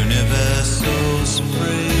universal's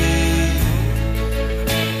free.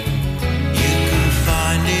 You can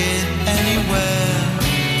find it anywhere.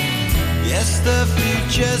 Yes, the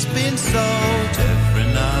future's been sold. Every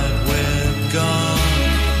night we're gone.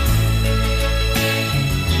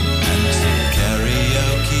 And some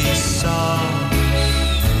karaoke songs.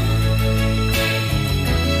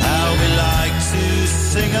 How we like to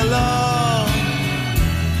sing along,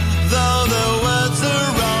 though the words are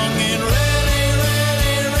wrong in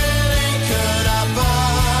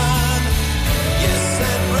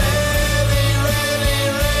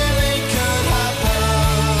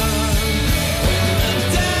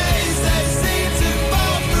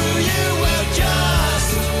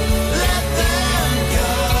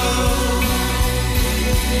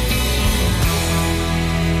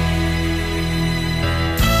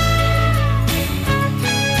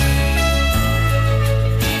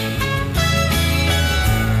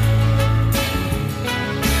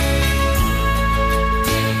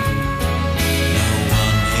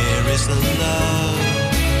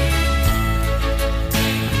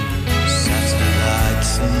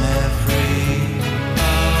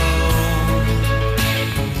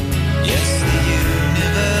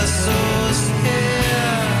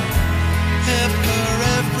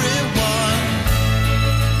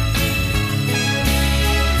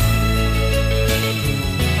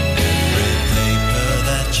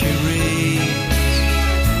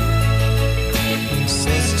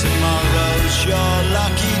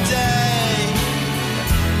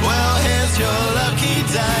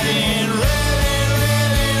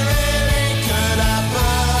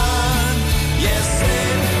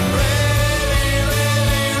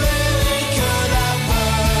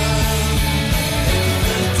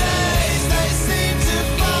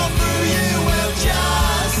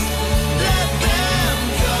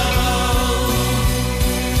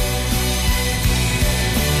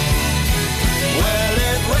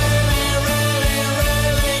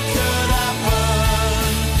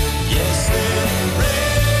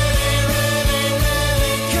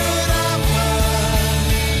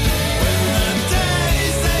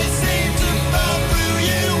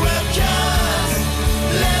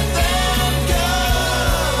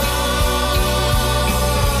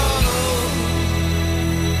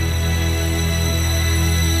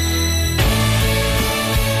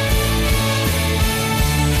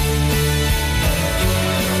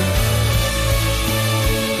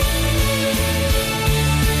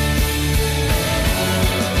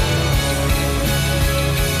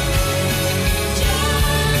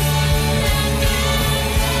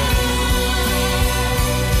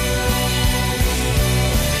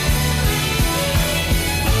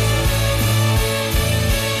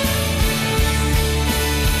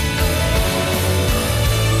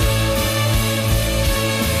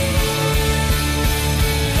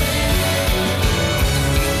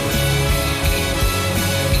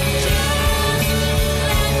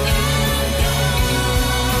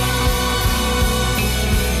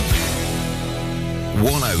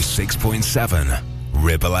 .7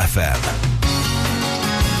 Ribble FM.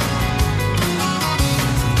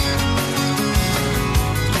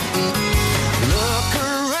 Look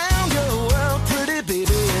around your world, pretty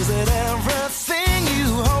baby. Is it everything you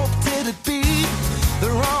hoped it'd be? The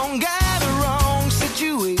wrong guy, the wrong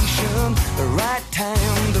situation, the right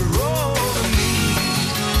time to roll to me.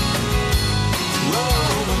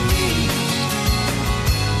 Roll to me.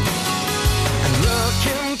 And look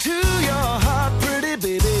into your heart, pretty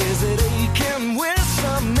baby. Is it aching with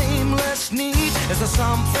some nameless need? Is there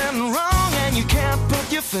something wrong and you can't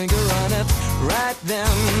put your finger on it? Right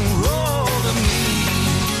then, roll to me.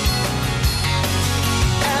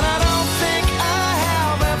 And I don't think I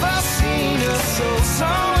have ever seen a soul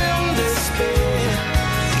so in despair.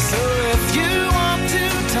 So if you want to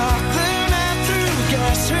talk the night through,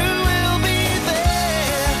 guess who will be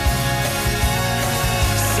there?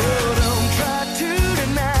 So don't try to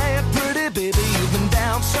deny it, pretty baby. You've been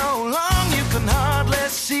down so long you can hardly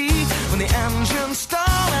see when the engine